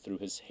skin and through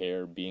his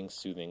hair, being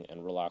soothing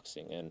and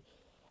relaxing. And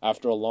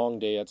after a long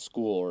day at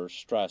school or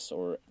stress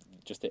or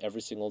just the every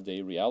single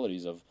day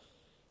realities of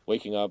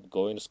waking up,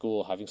 going to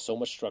school, having so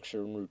much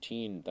structure and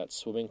routine, that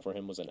swimming for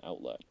him was an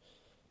outlet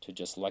to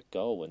just let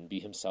go and be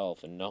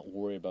himself and not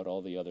worry about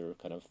all the other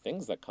kind of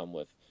things that come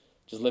with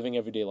just living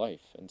everyday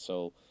life. And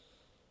so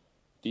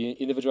the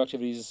individual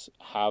activities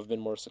have been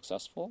more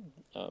successful.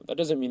 That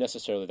doesn't mean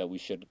necessarily that we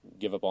should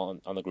give up on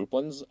the group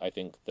ones. I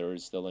think there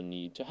is still a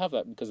need to have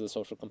that because the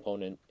social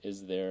component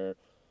is there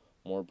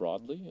more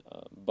broadly.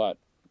 But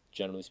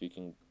generally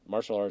speaking,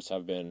 martial arts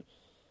have been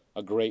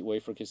a great way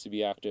for kids to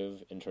be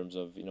active in terms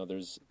of,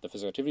 there's the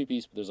physical activity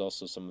piece, but there's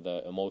also some of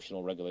the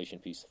emotional regulation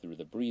piece through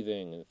the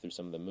breathing and through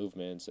some of the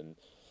movements. And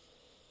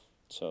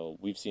so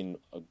we've seen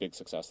a big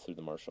success through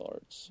the martial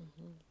arts.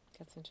 Mm-hmm.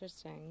 That's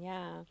interesting.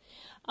 Yeah.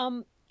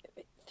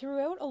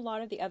 Throughout a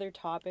lot of the other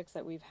topics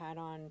that we've had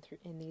on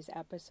in these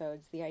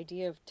episodes, the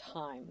idea of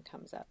time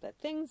comes up, that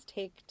things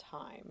take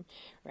time,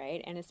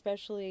 right? And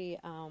especially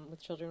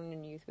with children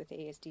and youth with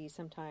ASD,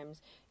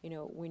 sometimes,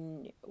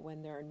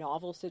 when there are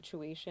novel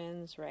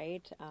situations,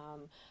 right,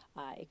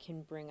 it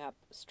can bring up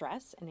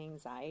stress and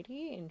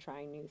anxiety in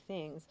trying new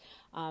things.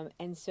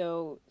 And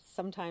so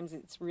sometimes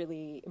it's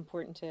really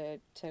important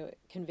to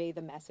convey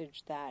the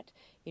message that,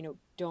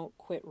 don't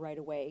quit right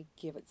away,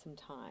 give it some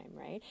time,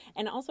 right?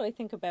 And also I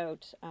think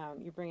about,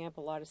 you bring up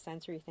a lot of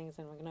sensory things,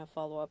 and we're going to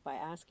follow up by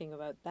asking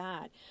about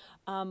that.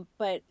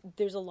 But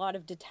there's a lot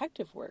of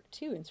detective work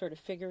too, in sort of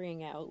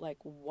figuring out like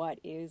what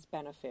is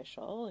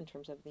beneficial in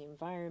terms of the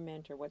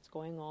environment or what's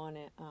going on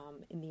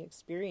in the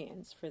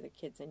experience for the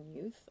kids and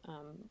youth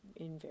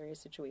in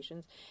various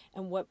situations,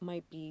 and what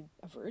might be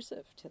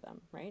aversive to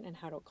them, right? And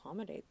how to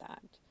accommodate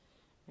that.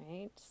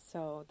 Right,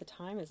 so the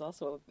time is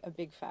also a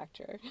big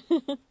factor.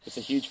 It's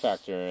a huge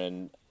factor,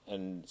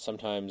 and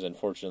sometimes,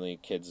 unfortunately,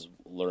 kids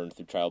learn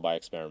through trial by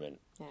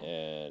experiment. Yeah.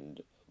 And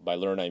by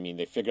learn, I mean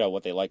they figure out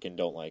what they like and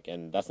don't like,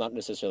 and that's not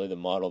necessarily the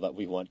model that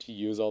we want to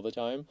use all the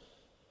time.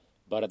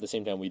 But at the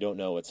same time, we don't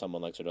know what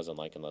someone likes or doesn't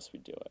like unless we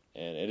do it.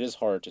 And it is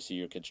hard to see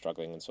your kid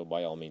struggling, and so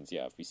by all means,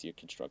 yeah, if we see a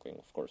kid struggling,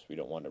 of course, we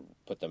don't want to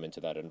put them into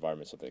that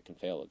environment so they can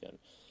fail again.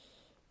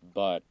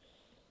 But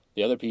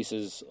the other piece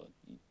is,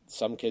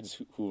 some kids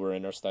who were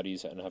in our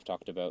studies and have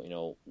talked about,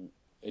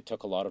 it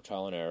took a lot of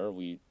trial and error.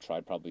 We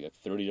tried probably like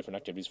 30 different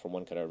activities. For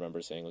one kid, I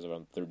remember saying it was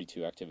around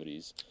 32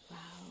 activities. Wow.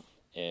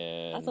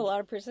 And that's a lot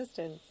of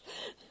persistence.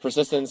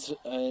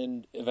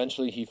 And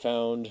eventually he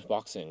found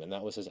boxing, and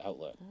that was his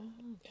outlet. Oh,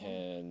 okay.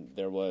 And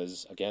there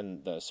was, again,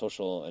 the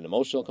social and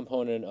emotional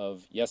component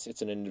of, yes,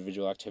 it's an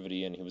individual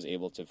activity, and he was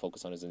able to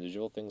focus on his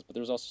individual things, but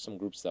there was also some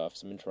group stuff,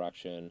 some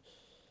interaction.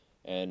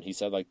 And he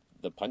said, like,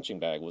 the punching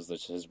bag was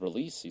his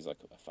release. He's like,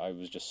 if I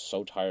was just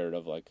so tired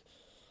of, like,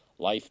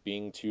 life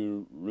being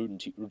too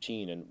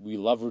routine, and we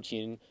love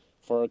routine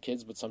for our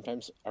kids, but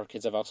sometimes our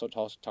kids have also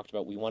talked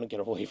about we want to get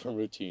away from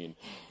routine.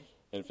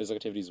 And physical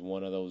activity is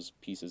one of those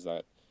pieces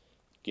that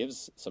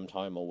gives some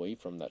time away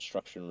from that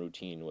structure and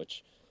routine,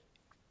 which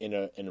in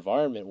an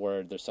environment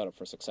where they're set up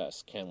for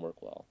success can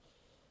work well.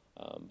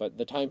 But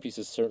the time piece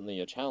is certainly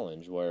a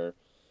challenge, where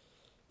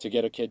to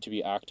get a kid to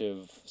be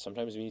active,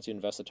 sometimes we need to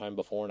invest the time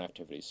before an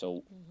activity.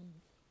 So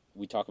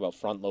we talk about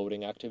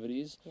front-loading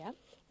activities,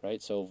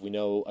 right? So if we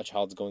know a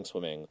child's going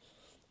swimming,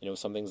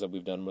 some things that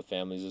we've done with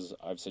families is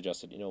I've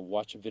suggested,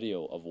 watch a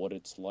video of what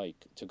it's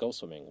like to go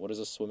swimming. What does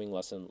a swimming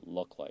lesson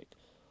look like?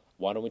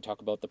 Why don't we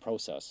talk about the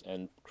process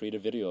and create a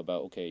video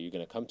about, okay, you're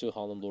going to come to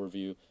Holland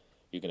Bloorview,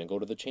 you're going to go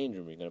to the change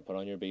room, you're going to put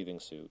on your bathing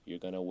suit, you're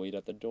going to wait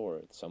at the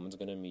door, someone's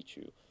going to meet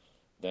you.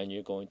 Then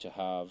you're going to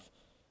have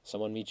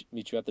someone meet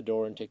you at the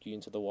door and take you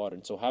into the water.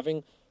 And so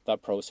having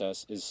that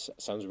process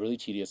sounds really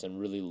tedious and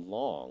really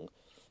long,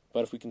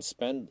 but if we can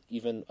spend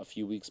even a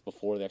few weeks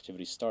before the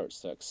activity starts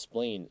to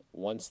explain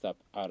one step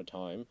at a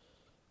time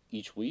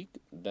each week,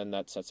 then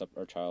that sets up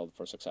our child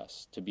for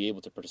success, to be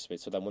able to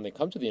participate, so that when they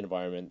come to the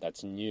environment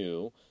that's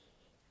new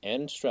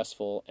and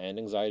stressful and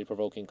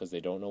anxiety-provoking because they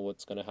don't know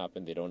what's going to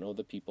happen, they don't know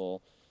the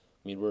people,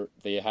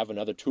 they have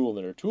another tool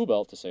in their tool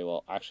belt to say,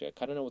 well, actually, I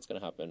kind of know what's going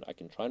to happen, I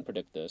can try and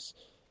predict this,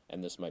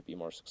 and this might be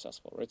more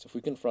successful, right? So if we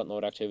can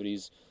front-load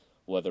activities,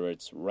 whether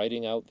it's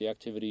writing out the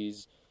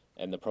activities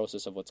and the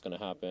process of what's going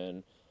to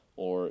happen,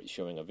 or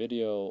showing a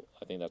video,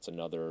 I think that's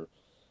another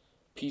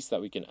piece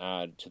that we can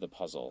add to the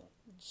puzzle.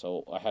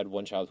 So I had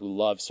one child who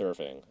loved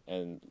surfing,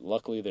 and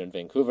luckily they're in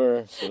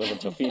Vancouver, they live in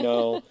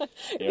Tofino.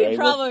 He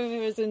probably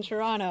was in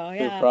Toronto,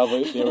 yeah.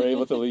 They were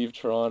able to leave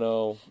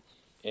Toronto,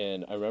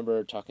 and I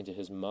remember talking to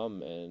his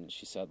mom, and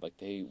she said, like,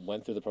 they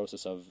went through the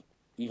process of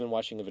even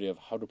watching a video of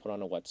how to put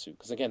on a wetsuit.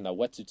 Because again, that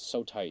wetsuit's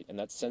so tight, and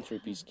that sensory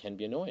piece can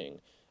be annoying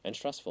and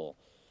stressful.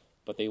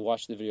 But they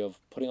watched the video of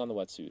putting on the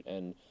wetsuit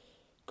and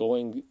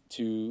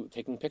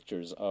taking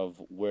pictures of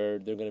where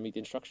they're going to meet the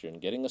instructor,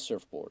 and getting a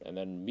surfboard, and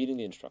then meeting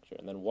the instructor,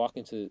 and then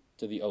walking to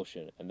the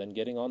ocean, and then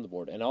getting on the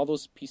board. And all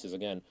those pieces,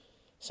 again,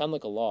 sound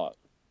like a lot.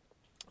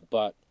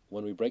 But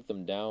when we break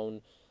them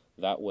down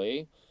that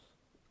way,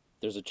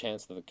 there's a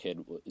chance that the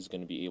kid is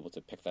going to be able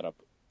to pick that up,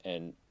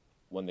 and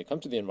when they come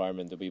to the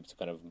environment, they'll be able to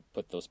kind of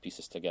put those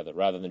pieces together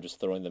rather than just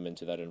throwing them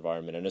into that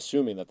environment and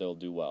assuming that they'll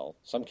do well.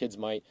 Some kids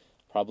might,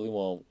 probably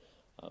won't.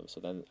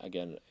 So then,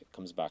 again, it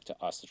comes back to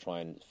us to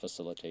try and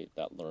facilitate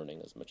that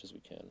learning as much as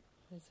we can.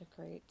 Those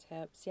are great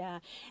tips, yeah.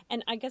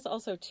 And I guess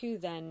also, too,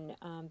 then,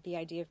 the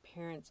idea of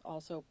parents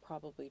also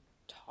probably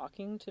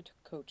talking to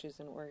coaches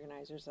and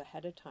organizers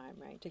ahead of time,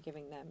 right, to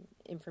giving them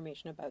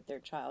information about their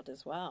child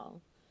as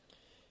well.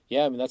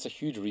 Yeah, that's a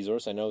huge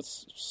resource. I know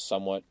it's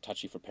somewhat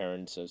touchy for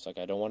parents. It's like,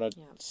 I don't want to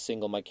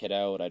single my kid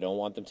out. I don't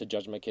want them to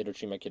judge my kid or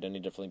treat my kid any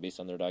differently based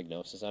on their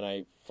diagnosis, and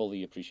I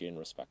fully appreciate and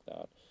respect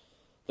that.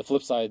 The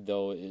flip side,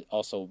 though, it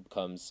also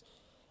comes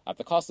at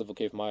the cost of,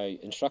 okay, if my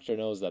instructor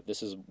knows that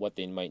this is what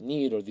they might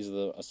need or these are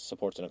the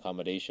supports and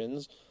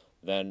accommodations,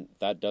 then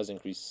that does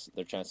increase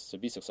their chances to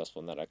be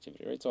successful in that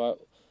activity, right? So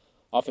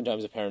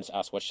oftentimes if parents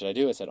ask, what should I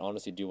do? I said,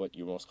 honestly, do what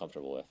you're most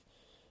comfortable with.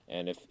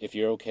 And if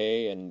you're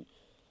okay, and,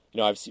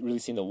 I've really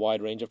seen the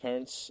wide range of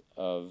parents,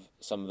 of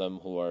some of them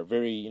who are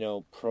very,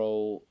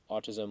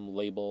 pro-autism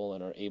label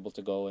and are able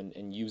to go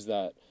and use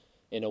that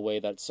in a way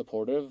that's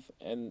supportive,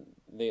 and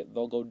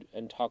they'll go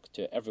and talk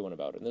to everyone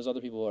about it. And there's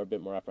other people who are a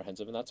bit more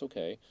apprehensive, and that's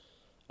okay.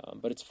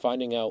 But it's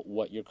finding out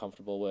what you're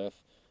comfortable with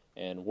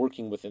and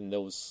working within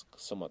those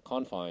somewhat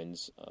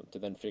confines to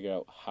then figure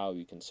out how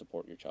you can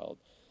support your child.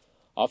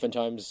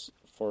 Oftentimes,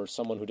 for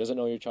someone who doesn't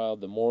know your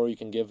child, the more you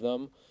can give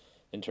them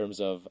in terms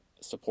of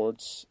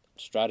supports,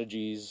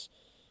 strategies,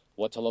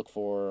 what to look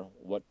for,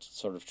 what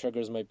sort of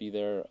triggers might be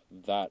there,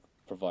 that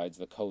provides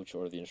the coach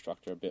or the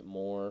instructor a bit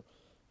more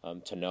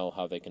to know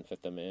how they can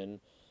fit them in.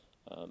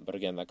 But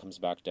again, that comes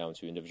back down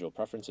to individual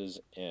preferences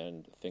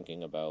and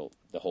thinking about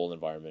the whole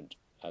environment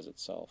as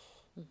itself.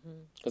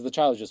 Because the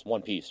child is just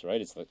one piece,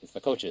 right? It's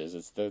the coaches,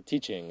 it's the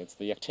teaching, it's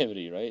the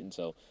activity, right? And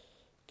so,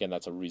 again,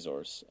 that's a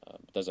resource.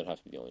 It doesn't have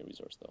to be the only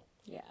resource, though.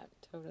 Yeah,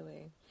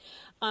 totally.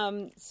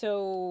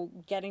 So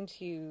getting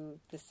to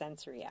the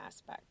sensory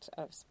aspect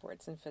of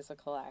sports and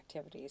physical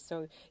activity.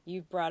 So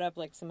you've brought up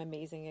like some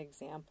amazing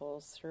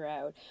examples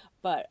throughout,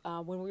 but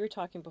when we were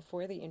talking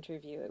before the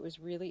interview, it was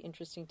really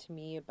interesting to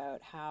me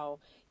about how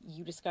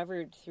you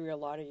discovered through a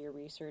lot of your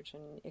research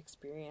and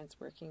experience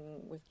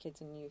working with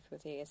kids and youth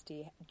with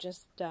ASD,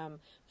 just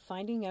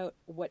finding out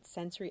what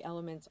sensory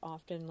elements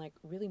often like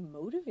really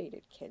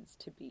motivated kids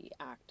to be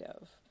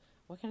active.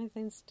 What kind of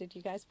things did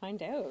you guys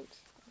find out,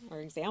 or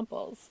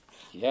examples?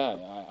 Yeah,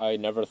 I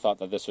never thought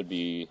that this would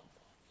be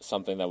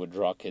something that would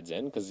draw kids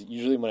in, because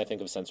usually when I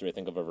think of sensory, I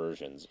think of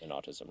aversions in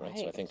autism, right?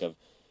 So I think of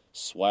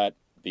sweat,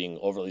 being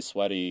overly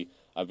sweaty.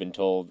 I've been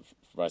told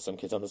by some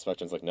kids on the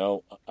spectrum, it's like,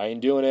 no, I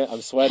ain't doing it.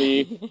 I'm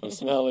sweaty, I'm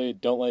smelly,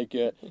 don't like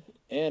it.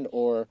 And,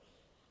 or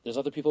there's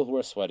other people who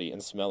are sweaty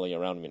and smelly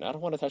around me, and I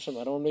don't want to touch them,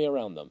 I don't want to be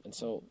around them. And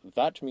so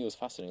that to me was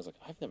fascinating. I was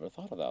like, I've never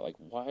thought of that. Like,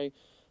 why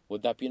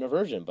would that be an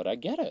aversion? But I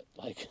get it.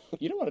 Like,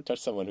 you don't want to touch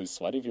someone who's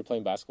sweaty if you're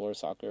playing basketball or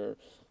soccer,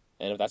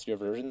 and if that's your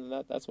aversion,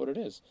 then that's what it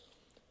is.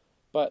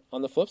 But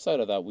on the flip side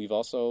of that, we've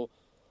also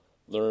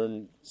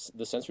learned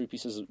the sensory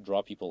pieces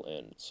draw people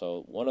in.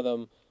 So one of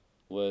them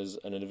was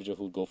an individual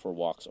who would go for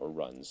walks or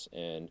runs,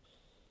 and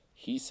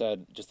he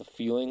said just the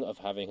feeling of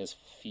having his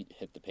feet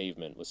hit the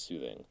pavement was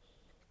soothing,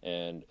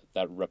 and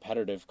that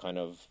repetitive kind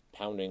of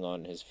pounding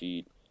on his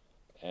feet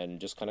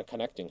and just kind of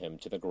connecting him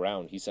to the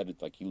ground. He said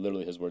it like,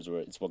 his words were,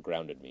 it's what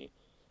grounded me,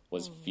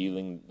 was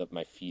feeling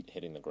my feet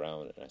hitting the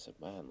ground. And I said,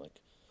 man,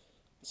 like,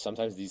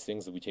 sometimes these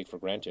things that we take for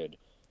granted,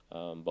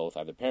 both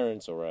either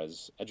parents or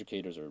as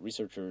educators or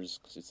researchers,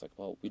 because it's like,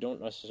 well, we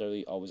don't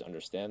necessarily always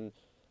understand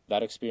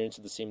that experience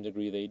to the same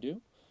degree they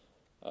do.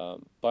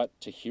 But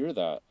to hear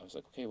that, I was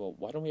like, okay, well,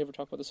 why don't we ever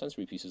talk about the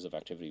sensory pieces of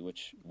activity,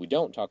 which we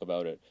don't talk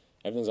about it.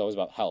 Everything's always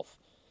about health.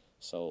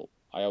 So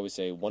I always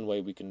say one way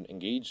we can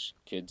engage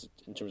kids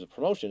in terms of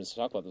promotion is to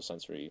talk about the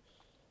sensory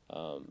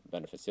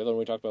benefits. The other one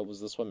we talked about was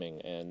the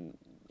swimming and,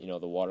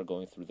 the water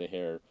going through the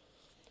hair.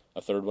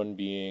 A third one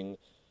being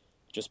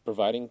just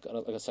providing kind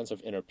of like a sense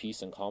of inner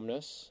peace and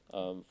calmness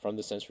from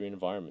the sensory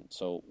environment.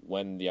 So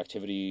when the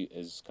activity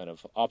is kind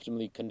of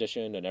optimally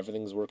conditioned and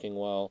everything's working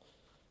well,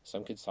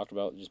 some kids talked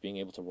about just being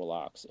able to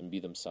relax and be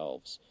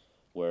themselves,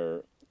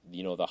 where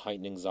the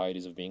heightened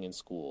anxieties of being in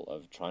school,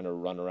 of trying to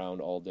run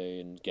around all day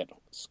and get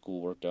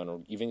schoolwork done,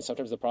 or even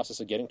sometimes the process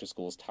of getting to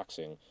school is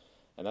taxing,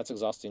 and that's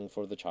exhausting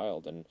for the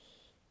child. And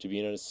to be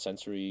in a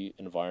sensory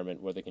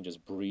environment where they can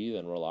just breathe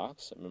and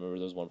relax. I remember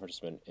there was one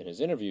participant in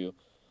his interview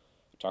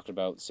talked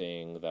about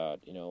saying that,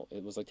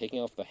 it was like taking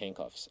off the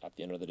handcuffs at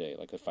the end of the day.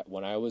 Like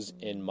when I was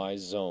in my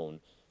zone,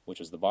 which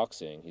was the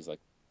boxing, he's like,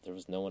 there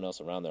was no one else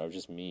around there. I was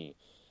just me.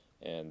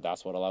 And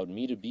that's what allowed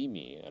me to be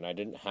me. And I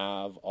didn't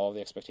have all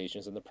the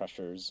expectations and the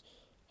pressures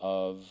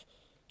of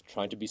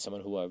trying to be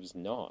someone who I was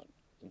not.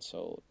 And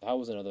so that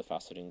was another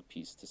fascinating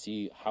piece, to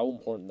see how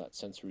important that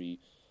sensory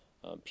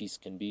piece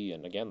can be.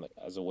 And again, like,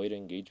 as a way to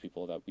engage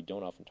people that we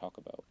don't often talk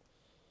about.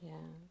 Yeah,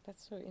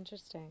 that's so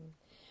interesting.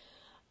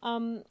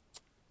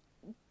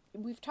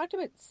 We've talked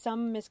about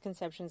some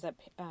misconceptions that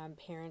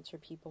parents or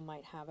people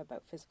might have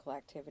about physical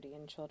activity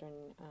in children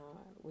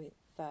with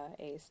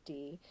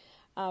ASD.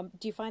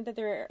 Do you find that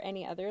there are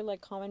any other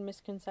common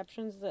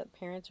misconceptions that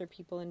parents or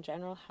people in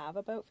general have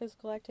about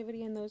physical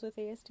activity in those with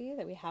ASD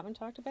that we haven't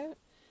talked about?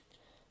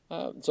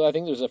 So I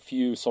think there's a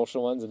few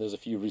social ones and there's a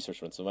few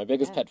research ones. So my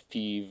biggest pet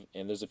peeve,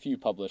 and there's a few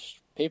published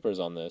papers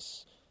on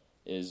this,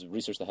 is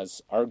research that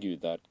has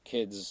argued that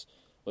kids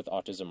with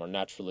autism are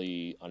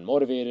naturally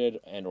unmotivated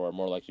and or are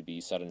more likely to be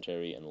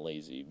sedentary and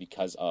lazy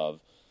because of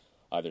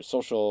either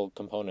social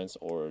components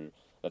or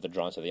that they're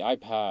drawn to the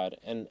iPad.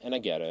 And I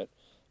get it.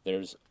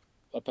 There's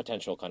a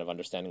potential kind of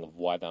understanding of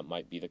why that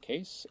might be the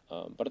case.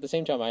 But at the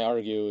same time, I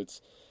argue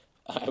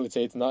I would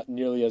say it's not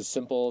nearly as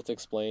simple to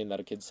explain that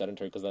a kid's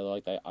sedentary because they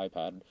like the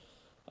iPad.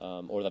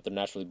 or that they're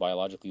naturally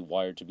biologically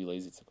wired to be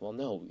lazy. It's like, well,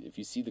 no, if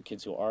you see the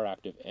kids who are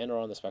active and are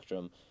on the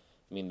spectrum,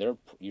 I mean, they're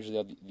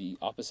usually the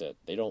opposite.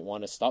 They don't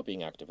want to stop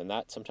being active, and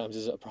that sometimes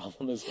is a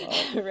problem as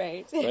well.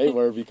 Right. Right,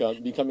 where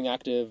becoming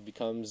active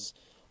becomes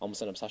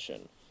almost an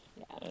obsession.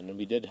 Yeah. And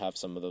we did have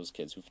some of those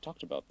kids who've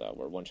talked about that,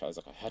 where one child's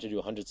like, I had to do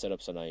 100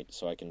 sit-ups a night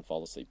so I can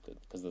fall asleep,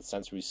 because the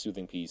sensory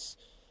soothing piece,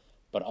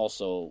 but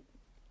also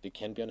it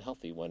can be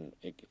unhealthy when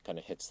it kind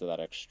of hits to that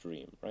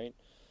extreme, right?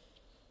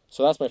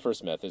 So that's my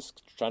first myth, is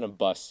trying to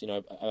bust,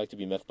 I like to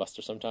be myth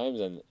buster sometimes,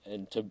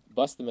 and to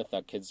bust the myth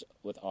that kids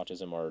with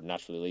autism are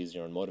naturally lazy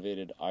or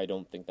unmotivated. I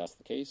don't think that's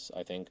the case.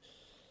 I think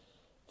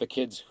the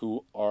kids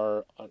who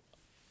are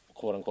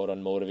quote-unquote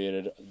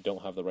unmotivated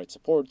don't have the right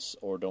supports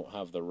or don't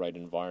have the right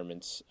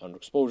environments under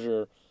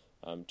exposure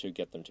to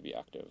get them to be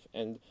active.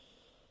 And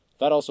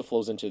that also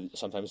flows into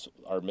sometimes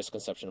our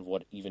misconception of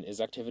what even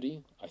is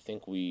activity. I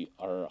think we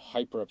are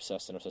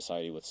hyper-obsessed in our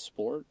society with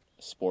sport.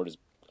 Sport is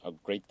a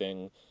great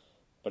thing,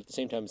 but at the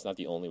same time, it's not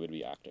the only way to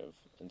be active.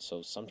 And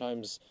so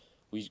sometimes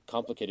we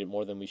complicate it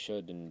more than we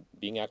should, and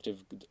being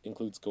active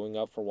includes going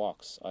out for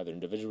walks, either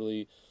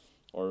individually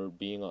or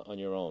being on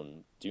your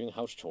own, doing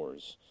house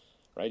chores,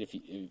 right? If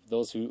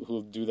those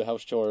who do the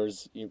house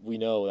chores, we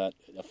know that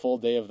a full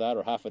day of that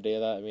or half a day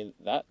of that, I mean,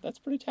 that's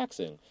pretty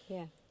taxing.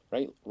 Yeah.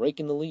 Right?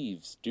 Raking the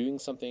leaves, doing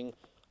something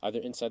either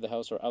inside the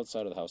house or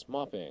outside of the house,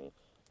 mopping,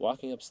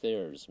 walking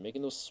upstairs,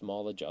 making those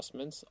small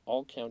adjustments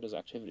all count as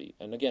activity.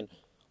 And again,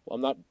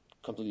 I'm not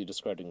completely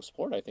discrediting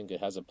sport. I think it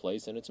has a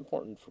place, and it's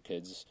important for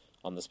kids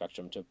on the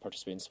spectrum to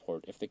participate in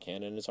sport if they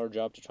can, and it's our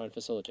job to try and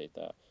facilitate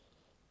that.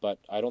 But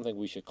I don't think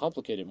we should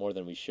complicate it more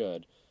than we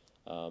should,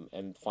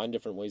 and find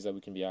different ways that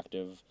we can be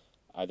active,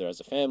 either as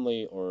a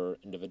family or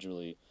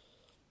individually.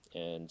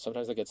 And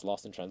sometimes that gets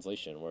lost in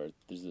translation, where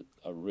there's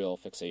a real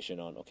fixation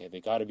on, okay, they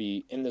got to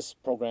be in this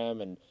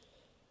program, and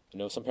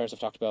some parents have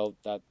talked about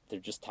that they're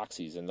just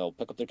taxis, and they'll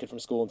pick up their kid from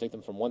school and take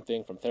them from one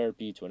thing, from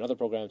therapy to another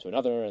program to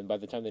another, and by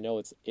the time they know,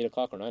 it's 8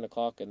 o'clock or 9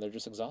 o'clock, and they're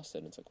just exhausted.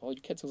 And it's like, well,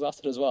 your kid's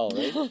exhausted as well,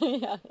 right?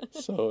 Yeah.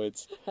 So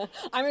it's...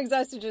 I'm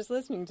exhausted just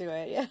listening to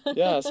it, yeah.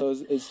 Yeah, so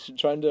it's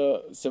trying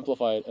to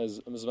simplify it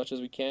as much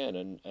as we can,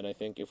 and I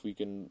think if we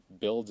can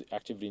build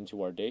activity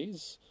into our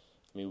days,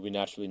 I mean, we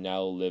naturally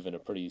now live in a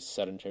pretty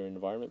sedentary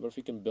environment, but if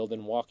we can build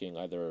in walking,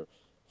 either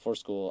before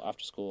school,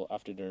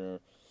 after dinner,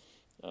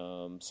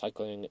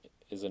 cycling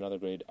is another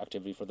great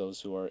activity for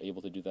those who are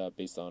able to do that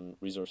based on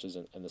resources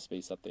and the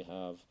space that they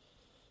have.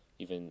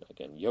 Even,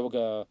 again,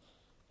 yoga,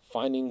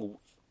 finding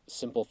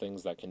simple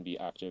things that can be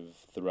active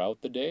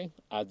throughout the day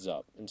adds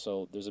up. And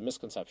so there's a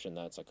misconception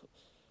that it's like,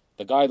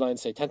 the guidelines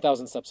say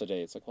 10,000 steps a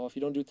day. It's like, well, if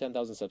you don't do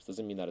 10,000 steps,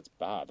 doesn't mean that it's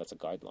bad. That's a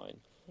guideline.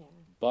 Yeah.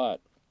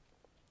 But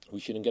we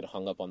shouldn't get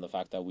hung up on the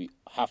fact that we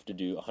have to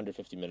do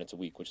 150 minutes a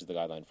week, which is the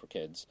guideline for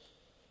kids.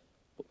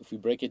 But if we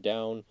break it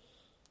down,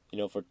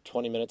 for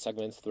 20-minute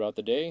segments throughout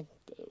the day,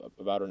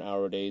 about an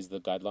hour a day is the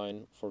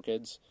guideline for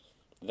kids,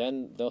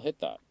 then they'll hit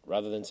that.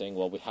 Rather than saying,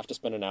 well, we have to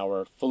spend an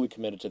hour fully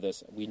committed to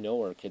this. We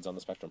know our kids on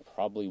the spectrum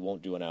probably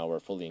won't do an hour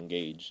fully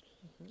engaged.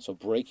 Mm-hmm. So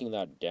breaking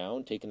that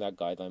down, taking that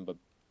guideline, but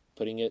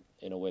putting it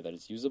in a way that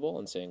is usable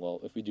and saying, well,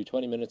 if we do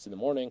 20 minutes in the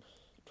morning,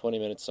 20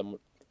 minutes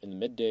in the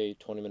midday,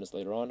 20 minutes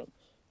later on,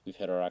 we've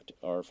hit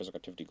our physical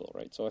activity goal,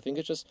 right? So I think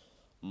it's just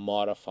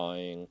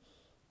modifying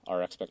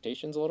our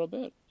expectations a little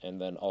bit, and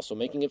then also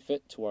making it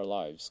fit to our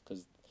lives,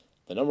 because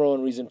the number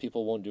one reason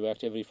people won't do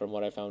activity, from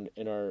what I found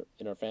in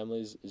our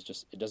families, is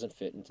just it doesn't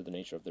fit into the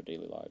nature of their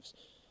daily lives.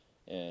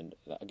 And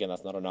again,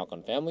 that's not a knock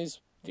on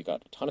families. They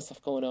got a ton of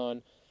stuff going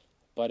on,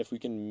 but if we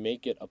can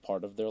make it a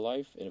part of their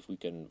life, and if we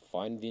can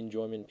find the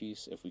enjoyment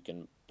piece, if we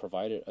can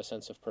provide it a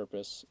sense of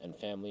purpose and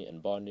family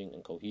and bonding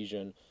and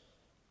cohesion,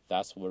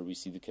 that's where we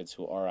see the kids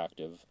who are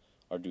active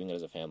are doing it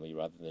as a family,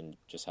 rather than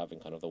just having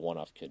kind of the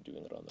one-off kid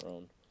doing it on their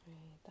own.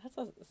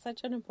 That's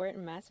such an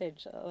important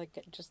message, like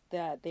just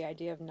that the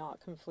idea of not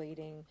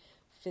conflating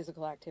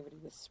physical activity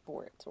with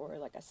sports or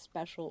like a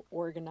special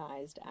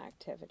organized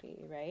activity,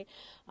 right?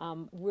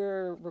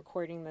 We're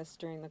recording this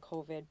during the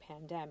COVID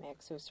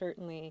pandemic, so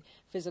certainly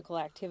physical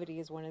activity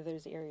is one of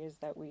those areas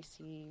that we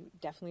see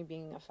definitely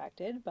being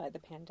affected by the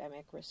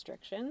pandemic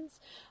restrictions.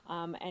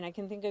 And I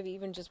can think of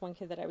even just one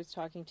kid that I was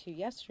talking to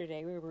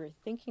yesterday. We were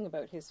thinking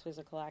about his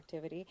physical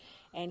activity,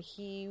 and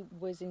he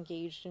was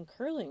engaged in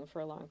curling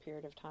for a long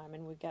period of time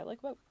and would get like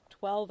about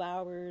 12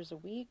 hours a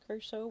week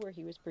or so where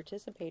he was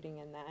participating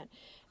in that.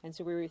 And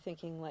so we were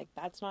thinking, like,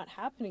 that's not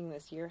happening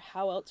this year.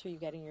 How else are you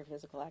getting your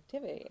physical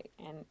activity?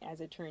 And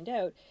as it turned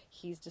out,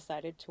 he's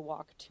decided to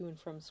walk to and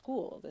from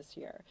school this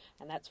year.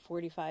 And that's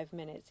 45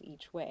 minutes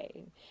each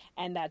way.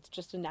 And that's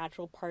just a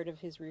natural part of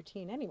his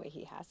routine anyway.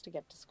 He has to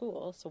get to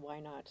school, so why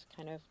not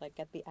kind of like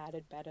get the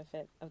added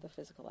benefit of the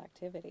physical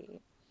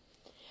activity?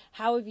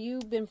 How have you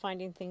been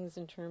finding things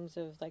in terms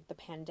of like the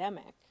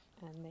pandemic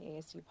and the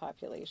ASD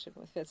population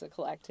with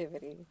physical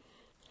activity?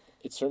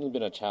 It's certainly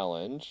been a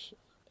challenge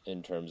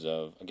in terms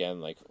of,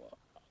 again, like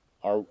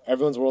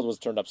everyone's world was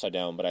turned upside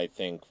down, but I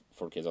think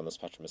for kids on the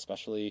spectrum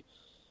especially,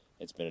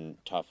 It's been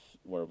tough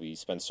where we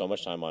spend so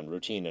much time on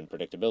routine and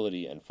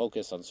predictability and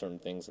focus on certain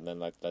things, and then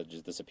like that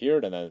just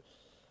disappeared, and then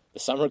the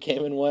summer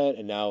came and went,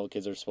 and now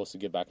kids are supposed to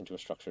get back into a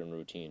structure and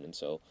routine. And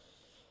so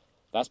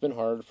that's been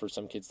hard for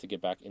some kids to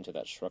get back into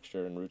that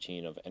structure and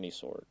routine of any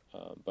sort.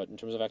 But in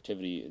terms of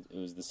activity, it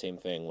was the same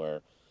thing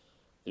where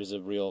there's a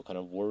real kind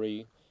of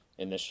worry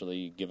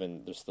initially,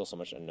 given there's still so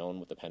much unknown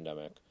with the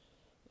pandemic.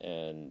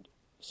 And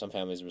some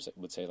families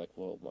would say, like,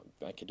 well,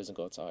 my kid doesn't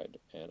go outside,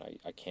 and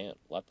I can't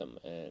let them.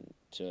 And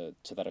to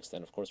that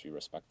extent, of course, we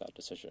respect that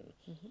decision.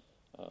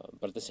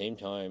 But at the same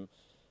time,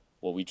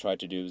 what we tried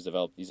to do is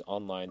develop these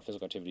online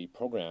physical activity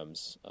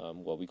programs,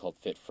 what we called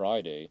Fit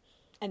Friday.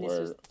 And this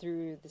was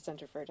through the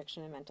Center for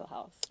Addiction and Mental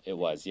Health. It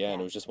was, yeah. And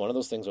it was just one of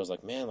those things where I was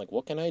like, man, like,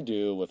 what can I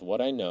do with what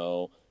I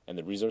know and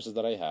the resources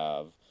that I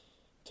have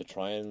to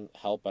try and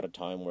help at a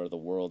time where the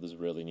world is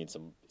really needs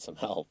some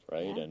help,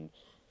 right? Yeah.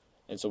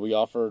 And so we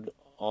offered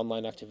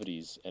online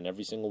activities, and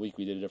every single week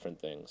we did a different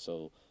thing.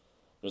 So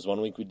there was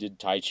one week we did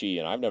Tai Chi,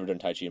 and I've never done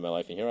Tai Chi in my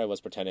life, and here I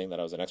was pretending that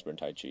I was an expert in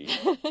Tai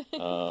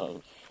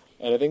Chi.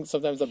 And I think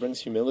sometimes that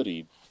brings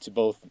humility to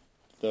both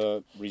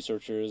the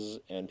researchers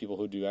and people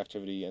who do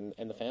activity and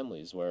the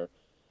families, where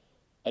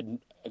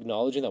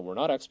acknowledging that we're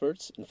not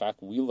experts. In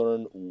fact, we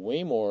learn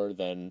way more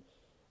than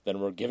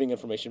we're giving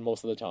information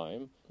most of the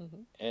time.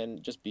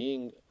 And just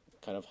being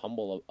kind of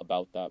humble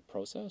about that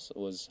process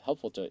was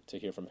helpful to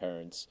hear from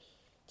parents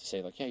to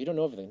say, like, yeah, you don't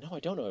know everything. No, I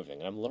don't know everything.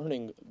 And I'm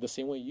learning the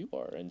same way you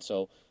are. And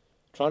so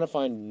trying to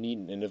find neat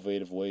and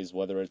innovative ways,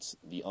 whether it's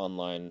the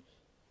online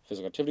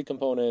physical activity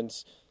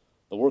components,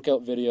 the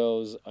workout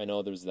videos. I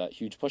know there's that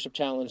huge push-up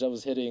challenge that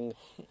was hitting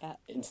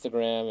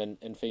Instagram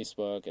and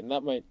Facebook, and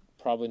that might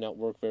probably not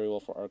work very well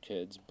for our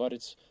kids, but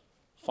it's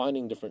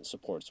finding different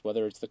supports,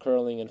 whether it's the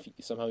curling and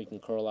somehow you can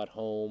curl at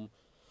home.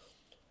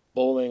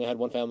 Bowling, I had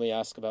one family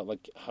ask about,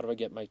 like, how do I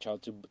get my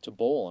child to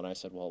bowl? And I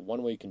said, well,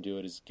 one way you can do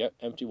it is get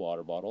empty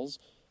water bottles,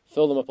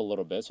 fill them up a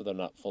little bit so they're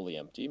not fully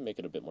empty, make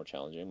it a bit more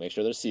challenging, make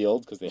sure they're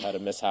sealed, because they had a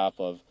mishap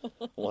of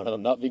one of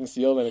them not being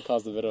sealed and it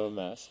caused a bit of a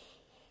mess.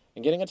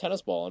 And getting a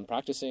tennis ball and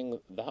practicing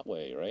that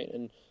way, right?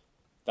 And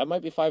that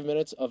might be 5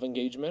 minutes of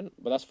engagement,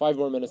 but that's 5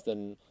 more minutes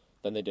than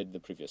they did the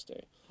previous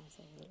day.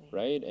 Absolutely.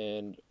 Right?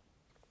 And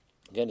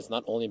again, it's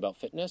not only about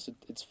fitness,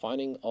 it's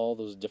finding all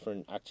those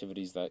different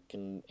activities that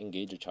can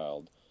engage a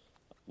child,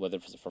 whether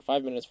it's for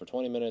 5 minutes, for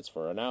 20 minutes,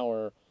 for an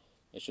hour.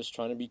 It's just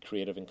trying to be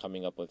creative and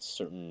coming up with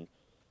certain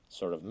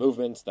sort of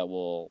movements that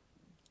will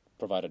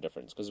provide a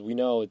difference. Because we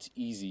know it's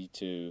easy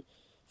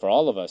for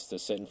all of us to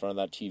sit in front of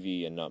that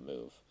TV and not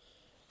move.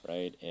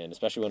 Right, and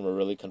especially when we're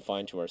really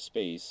confined to our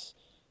space,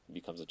 it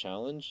becomes a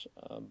challenge.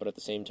 But at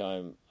the same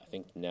time, I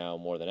think now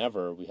more than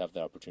ever, we have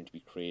the opportunity to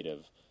be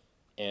creative,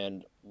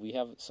 and we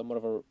have somewhat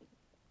of a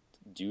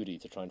duty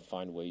to try and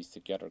find ways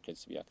to get our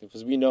kids to be active,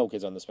 because we know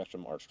kids on the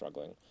spectrum are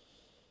struggling,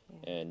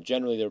 and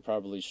generally they're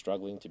probably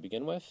struggling to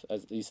begin with.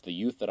 At least the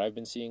youth that I've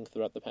been seeing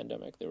throughout the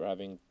pandemic, they were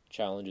having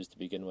challenges to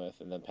begin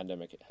with, and the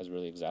pandemic has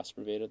really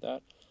exacerbated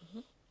that.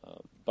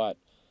 But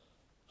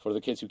for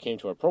the kids who came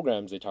to our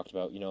programs, they talked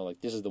about,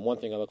 like, this is the one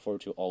thing I look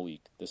forward to all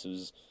week. This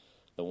is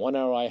the 1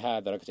 hour I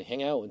had that I could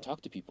hang out and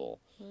talk to people.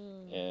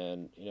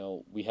 And,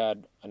 we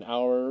had an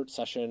hour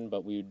session,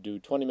 but we would do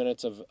 20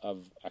 minutes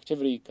of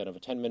activity, kind of a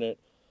 10-minute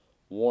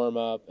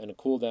warm-up and a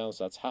cool-down,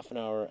 so that's half an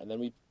hour. And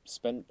then we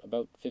spent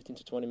about 15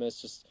 to 20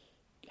 minutes just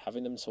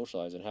having them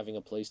socialize and having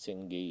a place to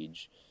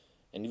engage.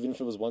 And even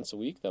if it was once a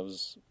week, that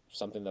was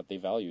something that they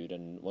valued.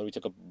 And when we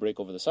took a break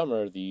over the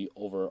summer, the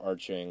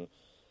overarching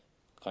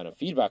kind of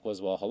feedback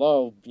was, well,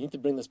 hello, you need to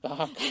bring this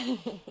back.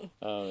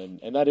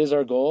 And that is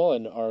our goal.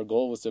 And our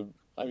goal was to,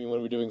 when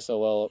we're doing so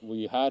well,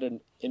 we had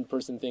an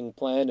in-person thing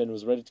planned and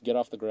was ready to get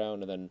off the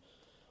ground. And then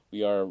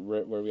we are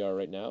where we are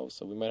right now.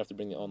 So we might have to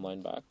bring the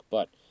online back.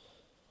 But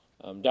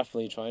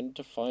definitely trying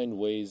to find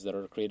ways that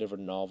are creative or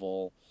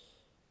novel.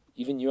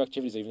 Even new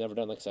activities I've never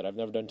done. Like I said, I've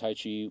never done Tai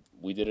Chi.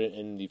 We did it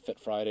in the Fit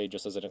Friday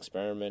just as an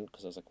experiment,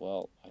 because I was like,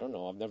 well, I don't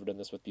know. I've never done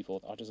this with people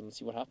with autism. Let's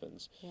see what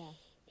happens. Yeah.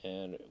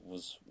 And it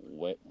was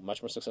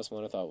much more successful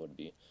than I thought it would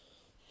be.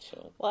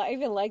 So. Well, I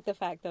even like the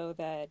fact, though,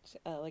 that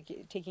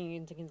taking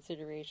into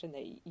consideration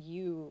that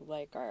you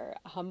are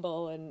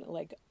humble and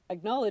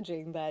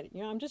acknowledging that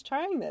I'm just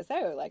trying this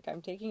out.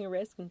 I'm taking a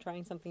risk and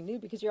trying something new,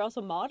 because you're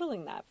also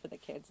modeling that for the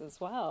kids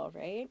as well,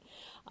 right?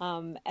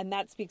 And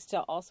that speaks to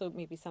also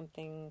maybe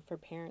something for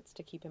parents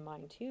to keep in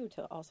mind too,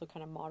 to also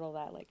kind of model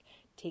that,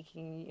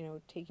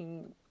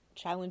 taking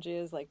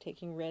challenges,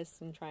 taking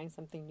risks and trying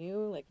something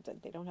new.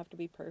 They don't have to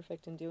be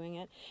perfect in doing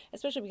it,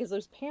 especially because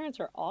those parents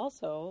are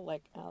also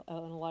in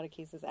a lot of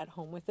cases at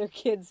home with their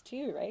kids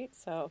too, right?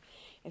 So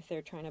if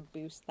they're trying to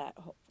boost that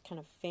whole kind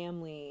of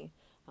family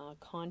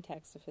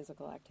context of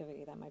physical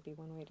activity, that might be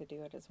one way to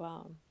do it as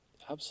well.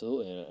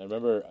 Absolutely. And I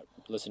remember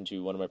listening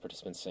to one of my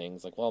participants saying,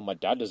 it's like, well, my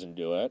dad doesn't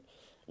do it,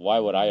 why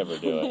would I ever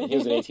do it? And he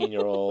was an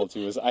 18-year-old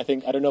who was, I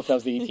don't know if that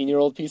was the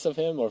 18-year-old piece of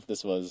him or if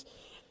this was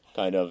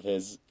kind of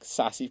his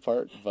sassy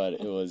part, but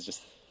it was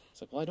just,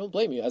 it's like, well, I don't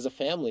blame you. As a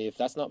family, if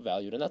that's not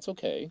valued, and that's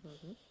okay,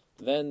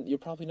 then you're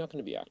probably not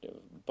going to be active.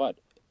 But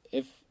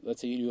if,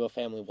 let's say you do a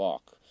family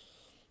walk,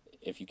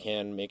 if you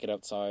can, make it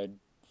outside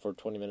for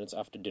 20 minutes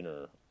after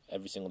dinner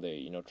every single day.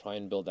 You know, try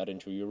and build that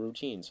into your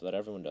routine so that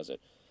everyone does it.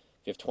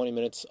 If you have 20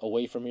 minutes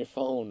away from your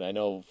phone, I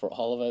know for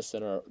all of us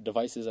and our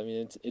devices, I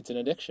mean, it's an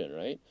addiction,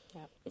 right?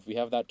 Yeah. If we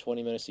have that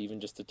 20 minutes even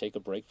just to take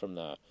a break from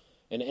that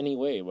in any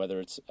way,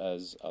 whether it's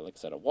as, like I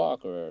said, a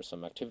walk or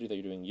some activity that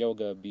you're doing,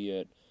 yoga, be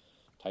it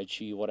Tai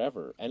Chi,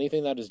 whatever,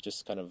 anything that is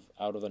just kind of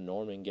out of the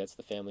norm and gets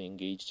the family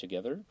engaged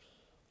together.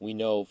 We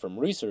know from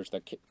research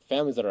that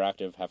families that are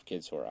active have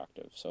kids who are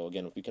active. So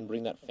again, if we can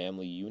bring that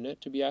family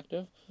unit to be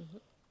active,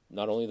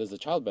 not only does the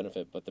child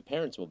benefit, but the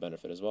parents will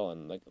benefit as well.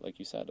 And like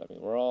you said, I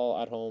mean, we're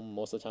all at home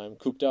most of the time,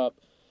 cooped up,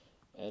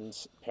 and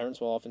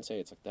parents will often say,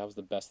 it's like, that was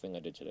the best thing I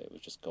did today,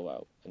 was just go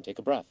out and take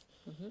a breath.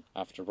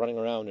 After running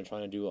around and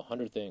trying to do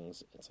 100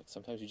 things, it's like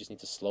sometimes you just need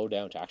to slow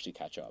down to actually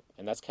catch up.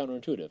 And that's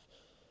counterintuitive,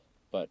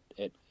 but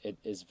it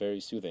is very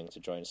soothing to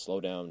try and slow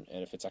down.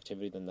 And if it's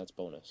activity, then that's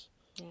bonus.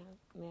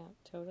 Yeah,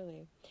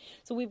 totally.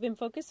 So we've been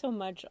focused so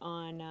much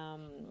on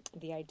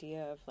the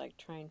idea of like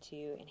trying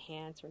to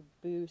enhance or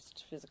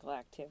boost physical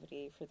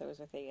activity for those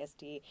with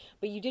ASD.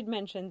 But you did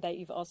mention that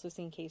you've also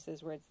seen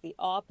cases where it's the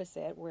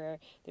opposite, where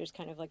there's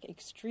kind of like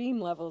extreme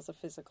levels of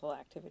physical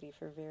activity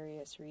for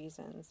various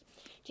reasons.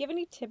 Do you have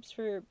any tips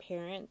for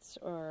parents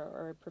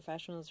or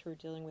professionals who are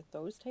dealing with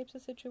those types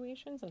of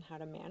situations and how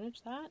to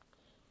manage that?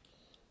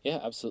 Yeah,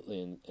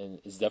 absolutely. And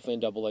it's definitely a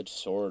double-edged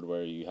sword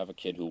where you have a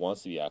kid who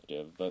wants to be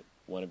active, but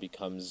when it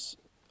becomes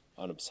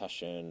an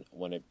obsession,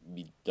 when it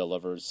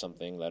delivers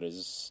something that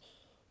is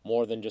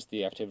more than just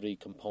the activity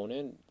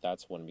component,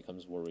 that's when it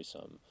becomes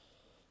worrisome.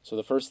 So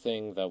the first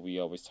thing that we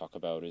always talk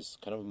about is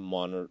kind of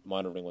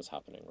monitoring what's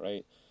happening,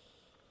 right?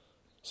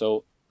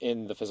 So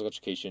in the physical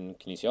education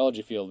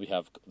kinesiology field, we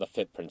have the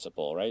FIT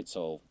principle, right?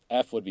 So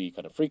F would be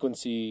kind of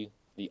frequency,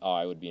 the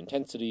I would be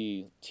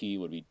intensity, T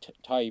would be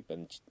type,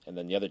 and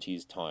then the other T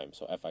is time,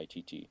 so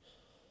FITT.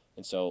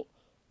 And so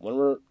when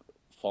we're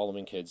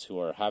following kids who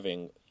are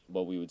having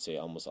what we would say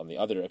almost on the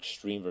other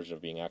extreme version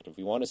of being active,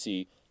 we want to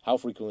see how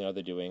frequently are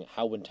they doing,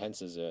 how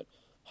intense is it,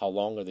 how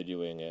long are they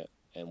doing it,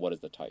 and what is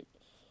the type,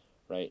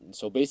 right? And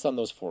so based on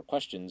those 4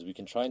 questions, we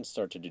can try and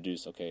start to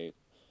deduce, okay,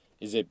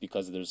 is it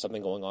because there's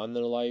something going on in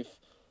their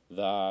life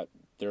that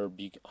they're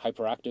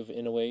hyperactive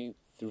in a way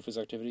through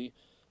physical activity?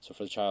 So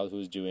for the child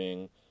who's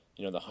doing,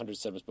 you know, the 100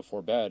 steps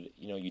before bed,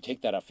 you know, you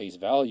take that at face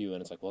value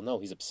and it's like, well, no,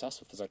 he's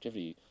obsessed with this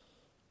activity.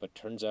 But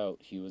turns out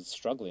he was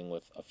struggling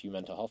with a few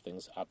mental health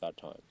things at that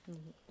time,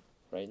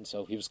 right? And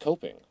so he was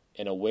coping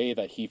in a way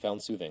that he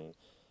found soothing.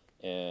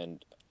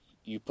 And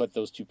you put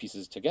those 2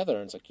 pieces together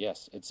and it's like,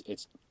 yes,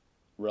 it's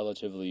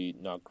relatively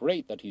not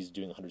great that he's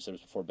doing 100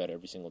 steps before bed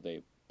every single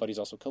day, but he's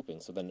also coping.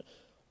 So then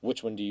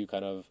which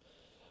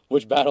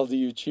battle do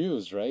you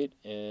choose, right?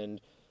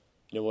 And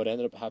you know, what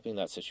ended up happening in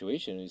that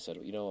situation, he said,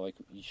 you know, like,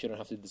 you shouldn't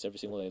have to do this every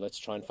single day. Let's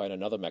try and find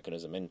another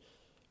mechanism and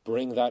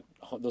bring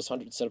those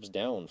 100 steps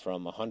down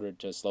from 100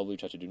 to slowly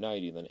try to do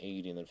 90, then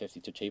 80, and then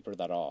 50 to taper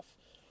that off,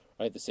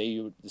 right? The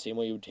same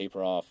way you would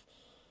taper off,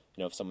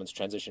 you know, if someone's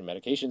transition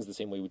medications, the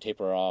same way we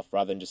taper off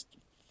rather than just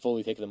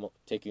fully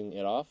taking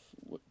it off.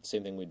 The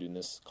same thing we do in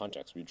this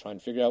context. We try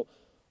and figure out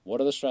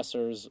what are the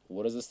stressors,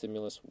 what is the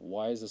stimulus,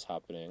 why is this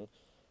happening,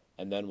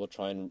 and then we'll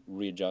try and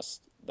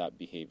readjust that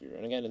behavior.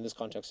 And again, in this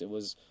context, it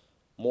was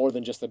more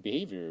than just the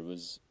behavior. It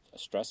was a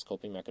stress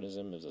coping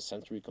mechanism. It was a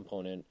sensory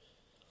component.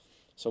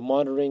 So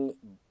monitoring,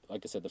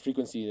 like I said, the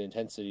frequency, the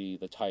intensity,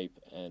 the type,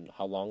 and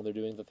how long they're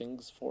doing the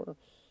things for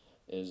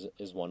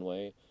is one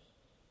way.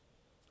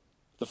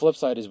 The flip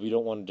side is we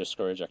don't want to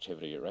discourage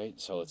activity, right?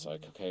 So it's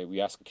like, okay,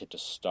 we ask a kid to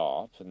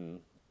stop,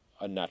 and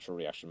a natural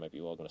reaction might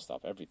be, well, I'm going to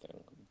stop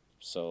everything.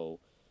 So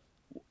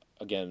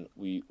again,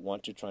 we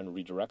want to try and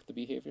redirect the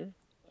behavior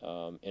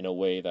in a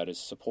way that is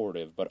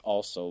supportive, but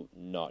also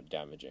not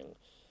damaging.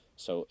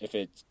 So if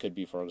it could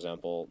be, for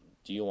example,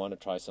 do you want to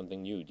try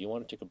something new? Do you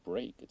want to take a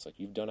break? It's like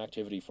you've done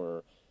activity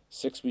for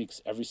 6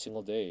 weeks every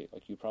single day.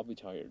 Like, you're probably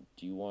tired.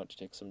 Do you want to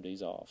take some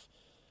days off?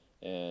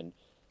 And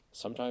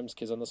sometimes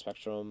kids on the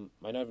spectrum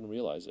might not even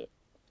realize it.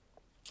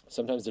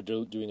 Sometimes they're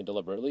doing it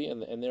deliberately,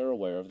 and they're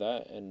aware of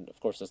that. And, of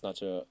course, that's not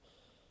to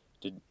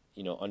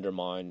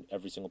undermine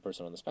every single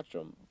person on the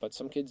spectrum. But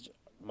some kids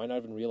might not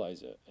even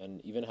realize it. And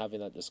even having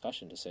that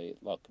discussion to say,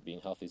 look, being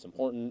healthy is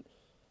important,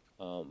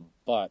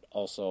 but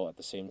also at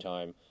the same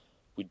time,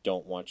 we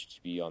don't want you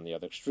to be on the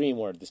other extreme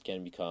where this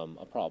can become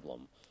a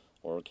problem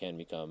or it can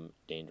become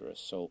dangerous.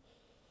 So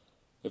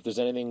if there's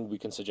anything we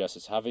can suggest,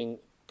 is having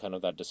kind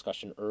of that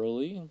discussion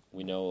early.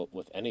 We know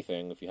with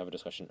anything, if you have a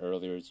discussion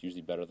earlier, it's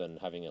usually better than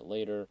having it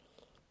later.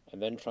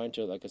 And then trying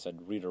to, like I said,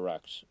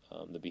 redirect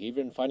the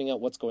behavior and finding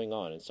out what's going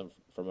on. And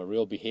from a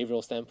real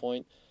behavioral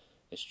standpoint,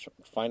 is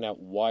find out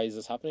why is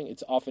this happening.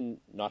 It's often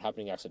not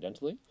happening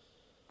accidentally,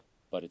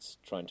 but it's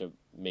trying to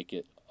make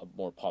it a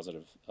more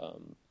positive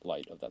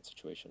light of that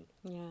situation.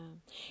 Yeah.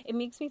 It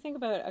makes me think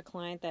about a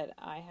client that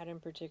I had in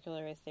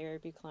particular, a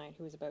therapy client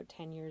who was about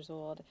 10 years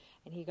old,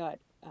 and he got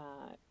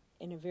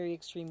in a very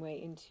extreme way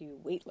into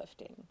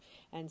weightlifting.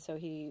 And so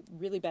he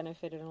really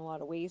benefited in a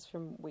lot of ways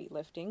from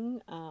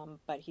weightlifting,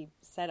 but he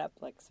set up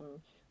like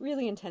some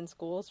really intense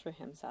goals for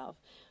himself.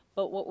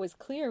 But what was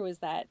clear was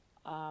that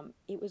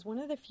it was one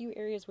of the few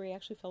areas where he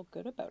actually felt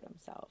good about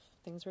himself.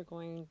 Things were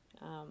going,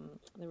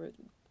 they were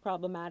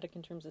problematic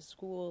in terms of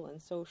school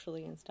and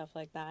socially and stuff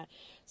like that.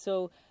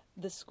 So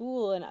the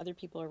school and other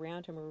people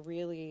around him were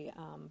really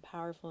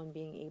powerful in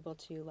being able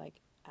to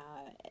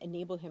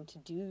enable him to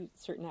do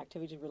certain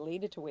activities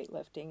related to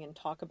weightlifting and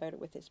talk about it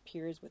with his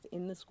peers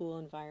within the school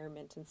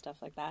environment and stuff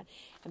like that.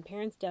 And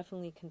parents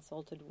definitely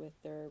consulted with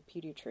their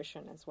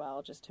pediatrician as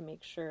well, just to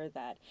make sure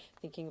that,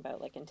 thinking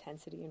about like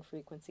intensity and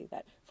frequency,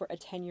 that for a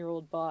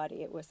 10-year-old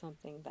body it was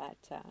something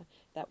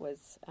that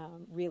was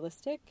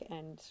realistic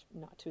and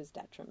not to his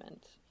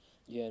detriment.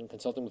 Yeah, and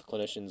consulting with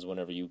clinicians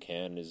whenever you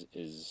can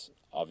is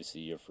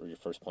obviously your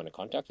first point of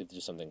contact. If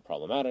there's something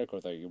problematic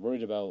or that you're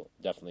worried about,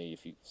 definitely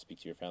if you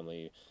speak to your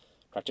family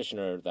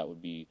practitioner, that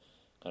would be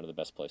kind of the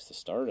best place to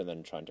start, and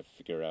then trying to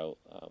figure out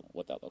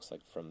what that looks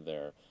like from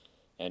there.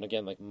 And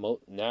again, like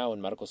now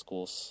in medical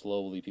school,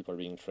 slowly people are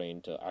being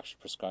trained to actually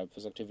prescribe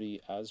physical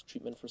activity as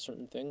treatment for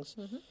certain things.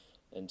 Mm-hmm.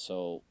 And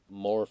so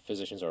more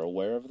physicians are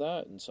aware of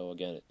that. And so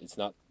again, it's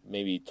not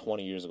maybe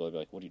 20 years ago they'd be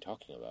like, what are you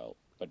talking about?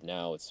 But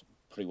now it's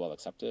pretty well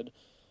accepted.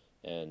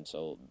 And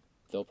so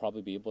they'll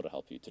probably be able to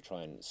help you to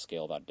try and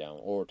scale that down,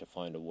 or to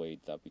find a way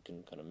that we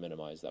can kind of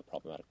minimize that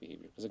problematic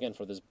behavior. Because again,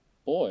 for this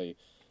boy,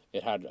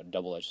 it had a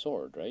double-edged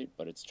sword, right?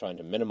 But it's trying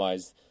to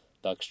minimize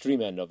the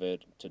extreme end of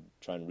it to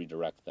try and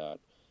redirect that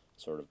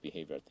sort of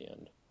behavior at the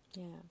end.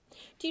 Yeah.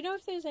 Do you know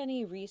if there's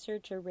any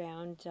research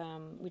around,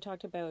 we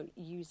talked about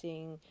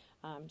using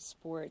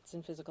sports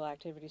and physical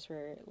activities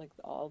for like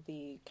all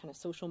the kind of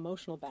social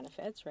emotional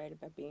benefits, right,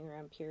 about being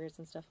around peers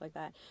and stuff like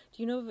that.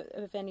 Do you know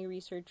of any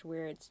research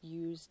where it's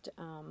used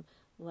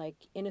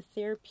like in a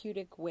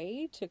therapeutic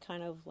way to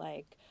kind of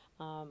like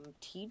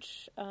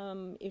teach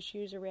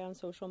issues around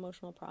social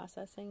emotional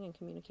processing and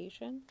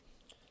communication?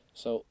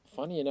 So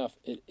funny enough,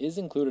 it is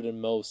included in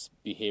most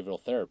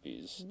behavioral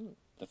therapies. Mm.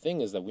 The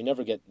thing is that we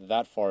never get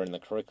that far in the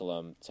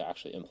curriculum to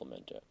actually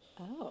implement it.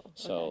 Oh, okay.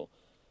 So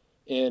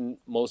in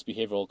most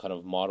behavioral kind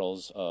of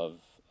models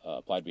of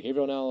applied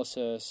behavioral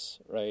analysis,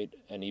 right,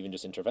 and even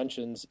just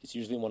interventions, it's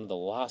usually one of the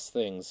last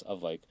things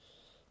of like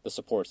the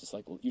supports. It's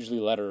like usually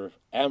letter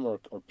M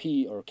or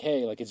P or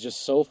K. Like it's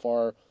just so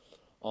far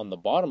on the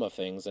bottom of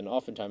things, and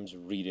oftentimes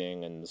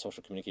reading and the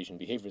social communication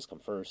behaviors come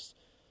first.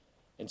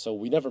 And so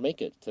we never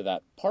make it to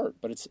that part,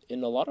 but it's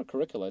in a lot of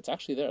curricula. It's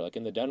actually there. Like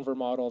in the Denver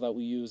model that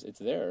we use, it's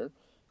there.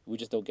 We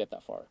just don't get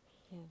that far.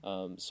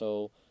 Yeah.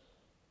 So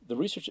the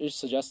research is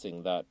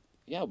suggesting that,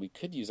 yeah, we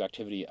could use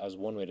activity as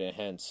one way to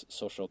enhance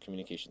social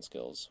communication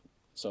skills.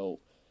 So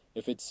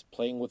if it's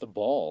playing with a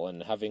ball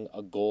and having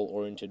a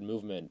goal-oriented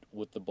movement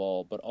with the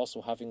ball, but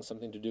also having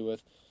something to do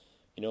with,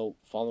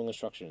 following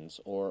instructions,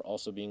 or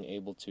also being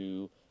able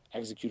to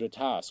execute a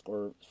task,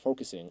 or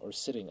focusing, or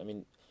sitting. I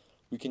mean,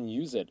 we can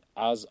use it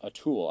as a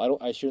tool.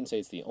 I shouldn't say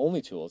it's the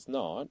only tool. It's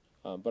not.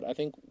 But I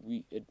think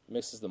it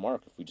misses the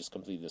mark if we just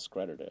completely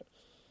discredit it.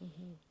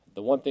 Mm-hmm.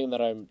 The one thing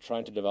that I'm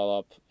trying to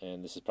develop,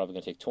 and this is probably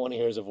going to take 20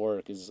 years of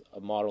work, is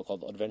a model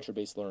called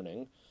adventure-based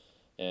learning.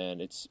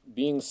 And it's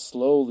being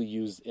slowly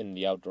used in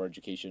the outdoor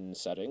education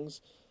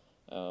settings.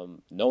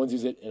 No one's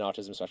used it in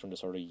autism spectrum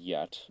disorder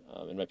yet.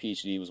 In my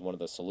PhD, it was one of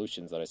the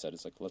solutions that I said,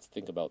 it's like, let's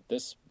think about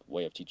this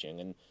way of teaching.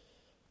 And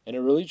it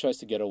really tries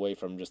to get away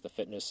from just the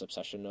fitness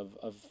obsession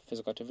of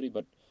physical activity,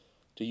 but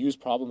to use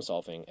problem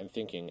solving and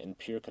thinking and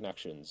peer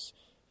connections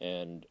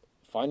and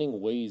finding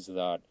ways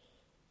that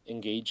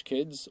engage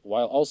kids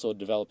while also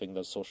developing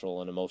those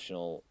social and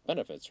emotional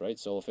benefits, right?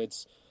 So if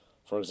it's,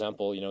 for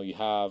example, you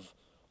have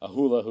a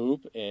hula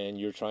hoop and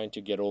you're trying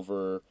to get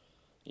over,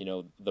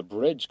 the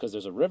bridge because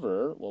there's a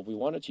river, well, we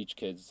want to teach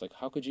kids, like,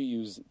 how could you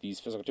use these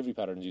physical activity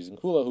patterns using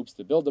hula hoops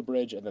to build the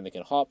bridge, and then they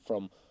can hop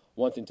from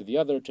one thing to the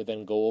other to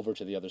then go over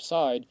to the other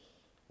side.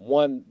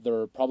 One,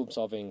 they're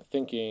problem-solving,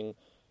 thinking.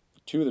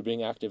 Two, they're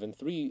being active. And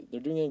three,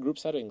 they're doing it in group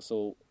settings.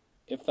 So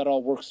if that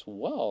all works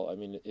well, I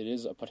mean, it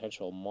is a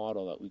potential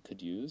model that we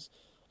could use.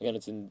 Again,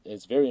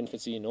 it's very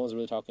infancy. No one's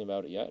really talking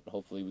about it yet.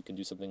 Hopefully we can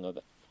do something of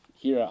that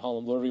here at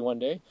Holland Bloorview one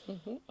day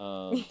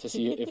to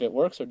see if it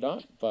works or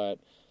not. But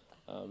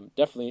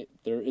definitely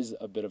there is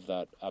a bit of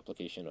that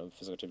application of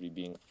physical activity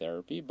being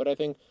therapy. But I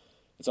think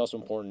it's also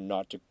important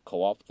not to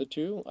co-opt the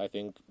two. I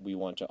think we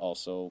want to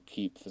also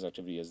keep physical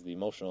activity as the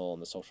emotional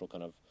and the social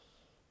kind of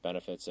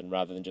benefits, and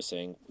rather than just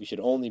saying we should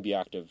only be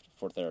active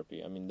for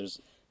therapy. I mean,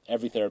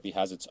 every therapy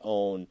has its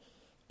own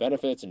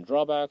benefits and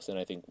drawbacks, and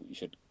I think we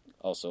should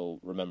also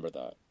remember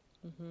that.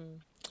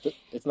 Mm-hmm.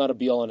 It's not a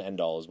be-all and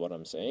end-all is what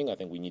I'm saying. I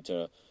think we need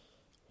to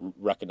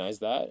recognize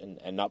that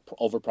and not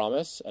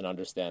overpromise, and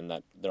understand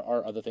that there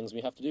are other things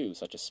we have to do,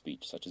 such as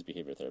speech, such as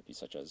behavior therapy,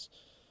 such as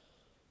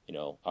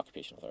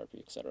occupational therapy,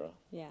 etc.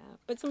 Yeah,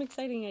 but some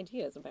exciting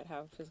ideas about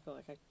how physical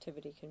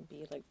activity can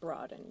be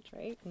broadened,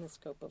 right, in the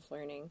scope of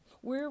learning.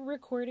 We're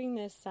recording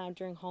this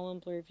during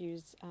Holland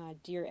Bloorview's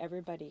Dear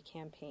Everybody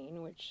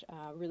campaign, which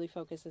really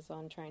focuses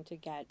on trying to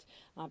get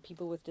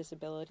people with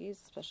disabilities,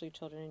 especially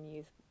children and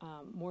youth,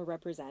 more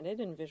represented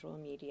in visual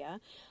media.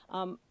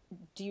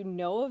 Do you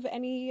know of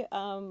any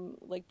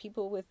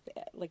people with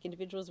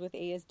individuals with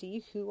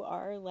ASD who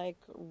are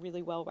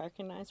really well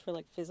recognized for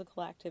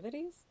physical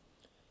activities?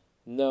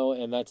 No,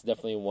 and that's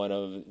definitely one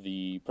of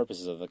the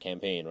purposes of the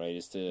campaign, right,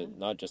 is to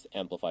not just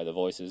amplify the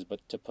voices,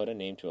 but to put a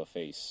name to a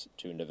face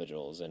to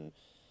individuals. And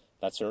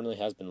that certainly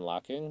has been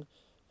lacking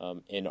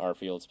in our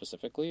field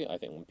specifically. I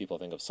think when people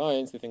think of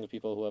science, they think of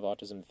people who have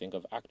autism, they think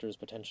of actors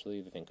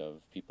potentially, they think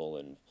of people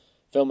in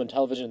film and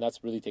television.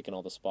 That's really taken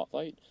all the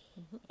spotlight.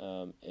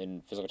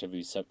 And physical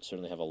activity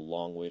certainly have a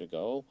long way to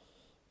go.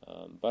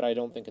 But I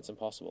don't think it's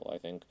impossible. I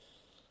think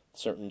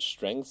certain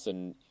strengths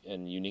and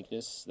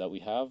uniqueness that we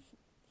have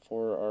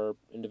for our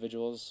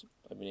individuals,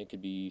 it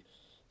could be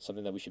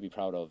something that we should be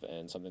proud of,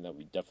 and something that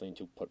we definitely need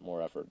to put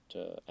more effort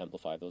to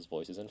amplify those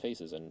voices and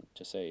faces, and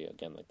to say,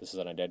 again, this is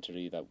an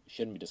identity that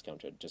shouldn't be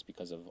discounted just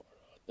because of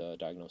the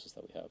diagnosis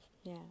that we have.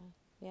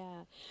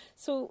 Yeah.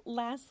 So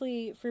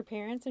lastly, for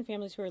parents and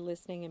families who are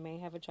listening and may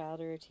have a child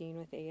or a teen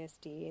with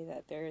ASD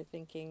that they're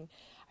thinking,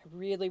 I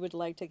really would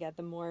like to get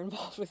them more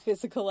involved with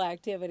physical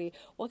activity,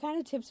 what kind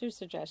of tips or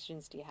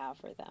suggestions do you have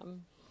for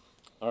them?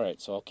 All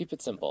right, so I'll keep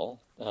it simple,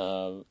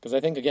 because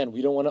I think, again,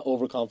 we don't want to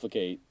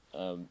overcomplicate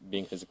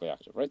being physically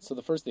active, right? So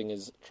the first thing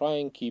is try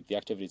and keep the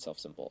activity itself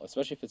simple,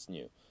 especially if it's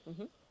new,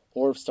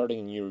 or starting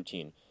a new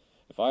routine.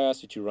 If I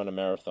ask you to run a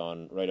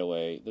marathon right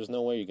away, there's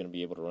no way you're going to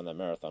be able to run that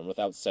marathon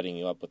without setting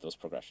you up with those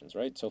progressions,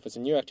 right? So if it's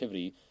a new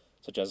activity,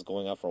 such as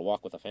going out for a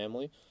walk with a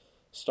family,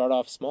 start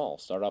off small.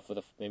 Start off with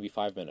maybe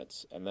 5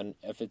 minutes, and then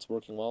if it's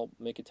working well,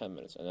 make it 10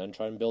 minutes, and then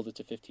try and build it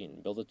to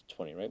 15, build it to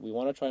 20, right? We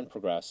want to try and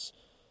progress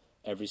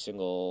every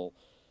single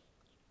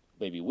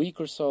maybe week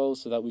or so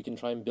that we can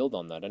try and build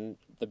on that. And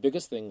the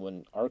biggest thing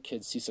when our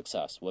kids see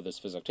success, whether it's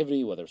physical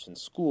activity, whether it's in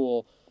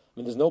school,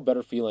 there's no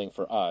better feeling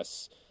for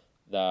us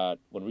that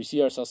when we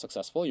see ourselves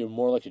successful, you're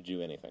more likely to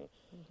do anything,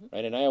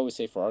 right? And I always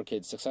say for our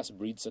kids, success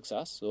breeds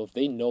success. So if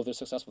they know they're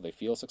successful, they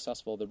feel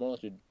successful, they're more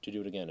likely to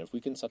do it again. If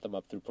we can set them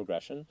up through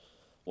progression,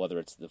 whether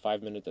it's the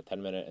 5 minute, the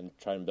 10 minute, and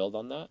try and build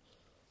on that,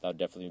 that would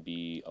definitely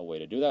be a way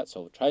to do that.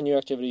 So try a new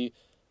activity,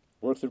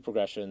 work through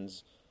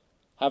progressions,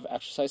 have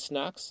exercise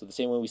snacks. So the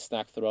same way we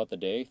snack throughout the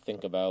day,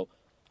 think about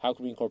how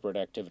can we incorporate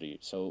activity.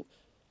 So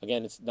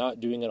again, it's not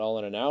doing it all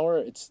in an hour.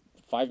 It's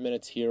 5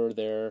 minutes here or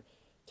there,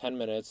 10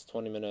 minutes,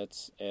 20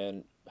 minutes,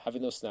 and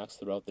having those snacks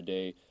throughout the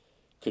day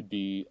could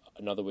be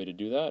another way to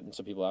do that. And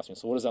so people ask me,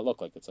 so what does that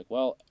look like? It's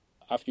well,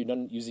 after you're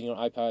done using your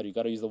iPad, you've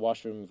got to use the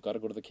washroom, you've got to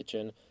go to the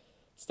kitchen,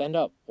 stand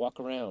up, walk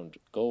around,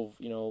 go,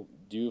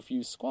 do a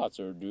few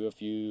squats or do a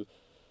few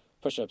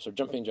push-ups or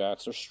jumping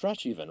jacks or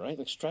stretch even, right?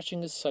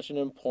 Stretching is such an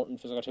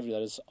important physical activity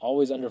that is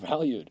always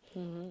undervalued,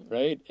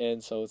 right?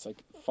 And so it's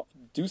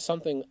do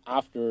something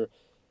after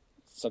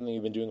something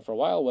you've been doing for a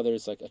while, whether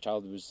it's a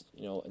child who's,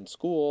 in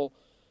school,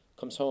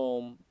 comes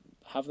home,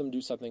 have them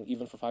do something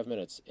even for 5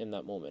 minutes in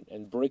that moment,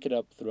 and break it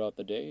up throughout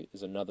the day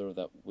is another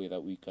way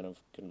that we kind of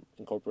can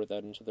incorporate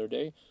that into their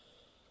day.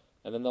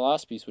 And then the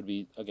last piece would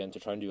be, again, to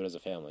try and do it as a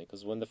family,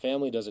 because when the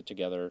family does it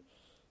together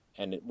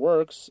and it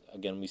works,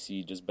 again, we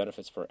see just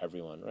benefits for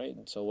everyone, right?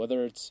 And so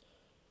whether it's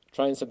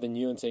trying something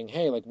new and saying,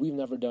 hey, we've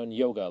never done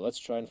yoga, let's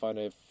try and find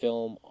a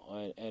film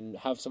and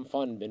have some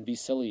fun and be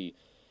silly,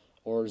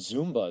 or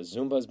Zumba.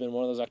 Zumba has been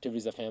one of those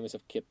activities that families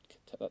have kept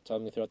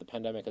telling me throughout the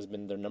pandemic has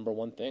been their number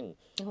one thing.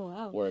 Oh,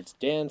 wow. Where it's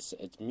dance,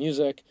 it's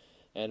music,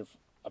 and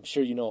I'm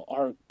sure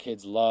our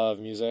kids love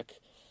music,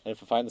 and if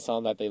they find the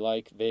song that they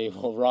like, they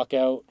will rock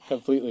out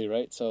completely,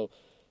 right? So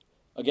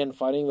again,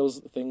 finding those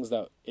things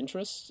that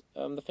interest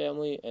the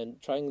family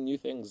and trying new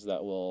things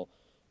that will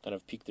kind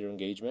of pique their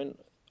engagement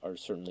are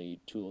certainly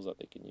tools that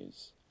they can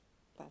use.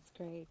 That's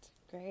great.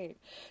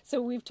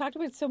 So we've talked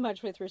about so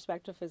much with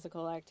respect to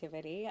physical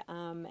activity,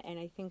 and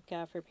I think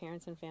for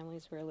parents and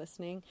families who are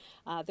listening,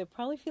 they'll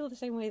probably feel the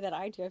same way that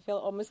I do. I feel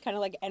almost kind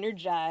of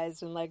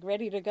energized and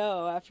ready to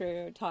go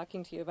after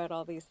talking to you about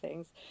all these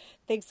things.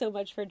 Thanks so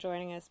much for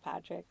joining us,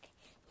 Patrick.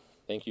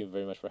 Thank you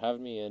very much for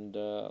having me, and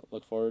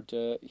look forward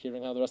to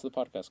hearing how the rest of the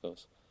podcast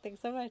goes.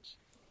 Thanks so much.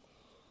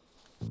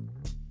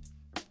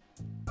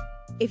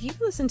 If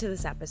you've listened to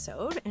this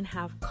episode and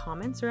have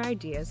comments or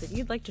ideas that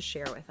you'd like to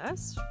share with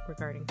us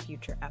regarding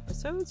future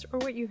episodes or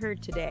what you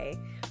heard today,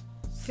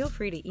 feel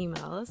free to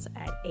email us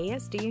at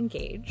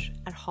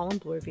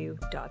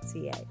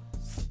asdengage@hollandbloorview.ca.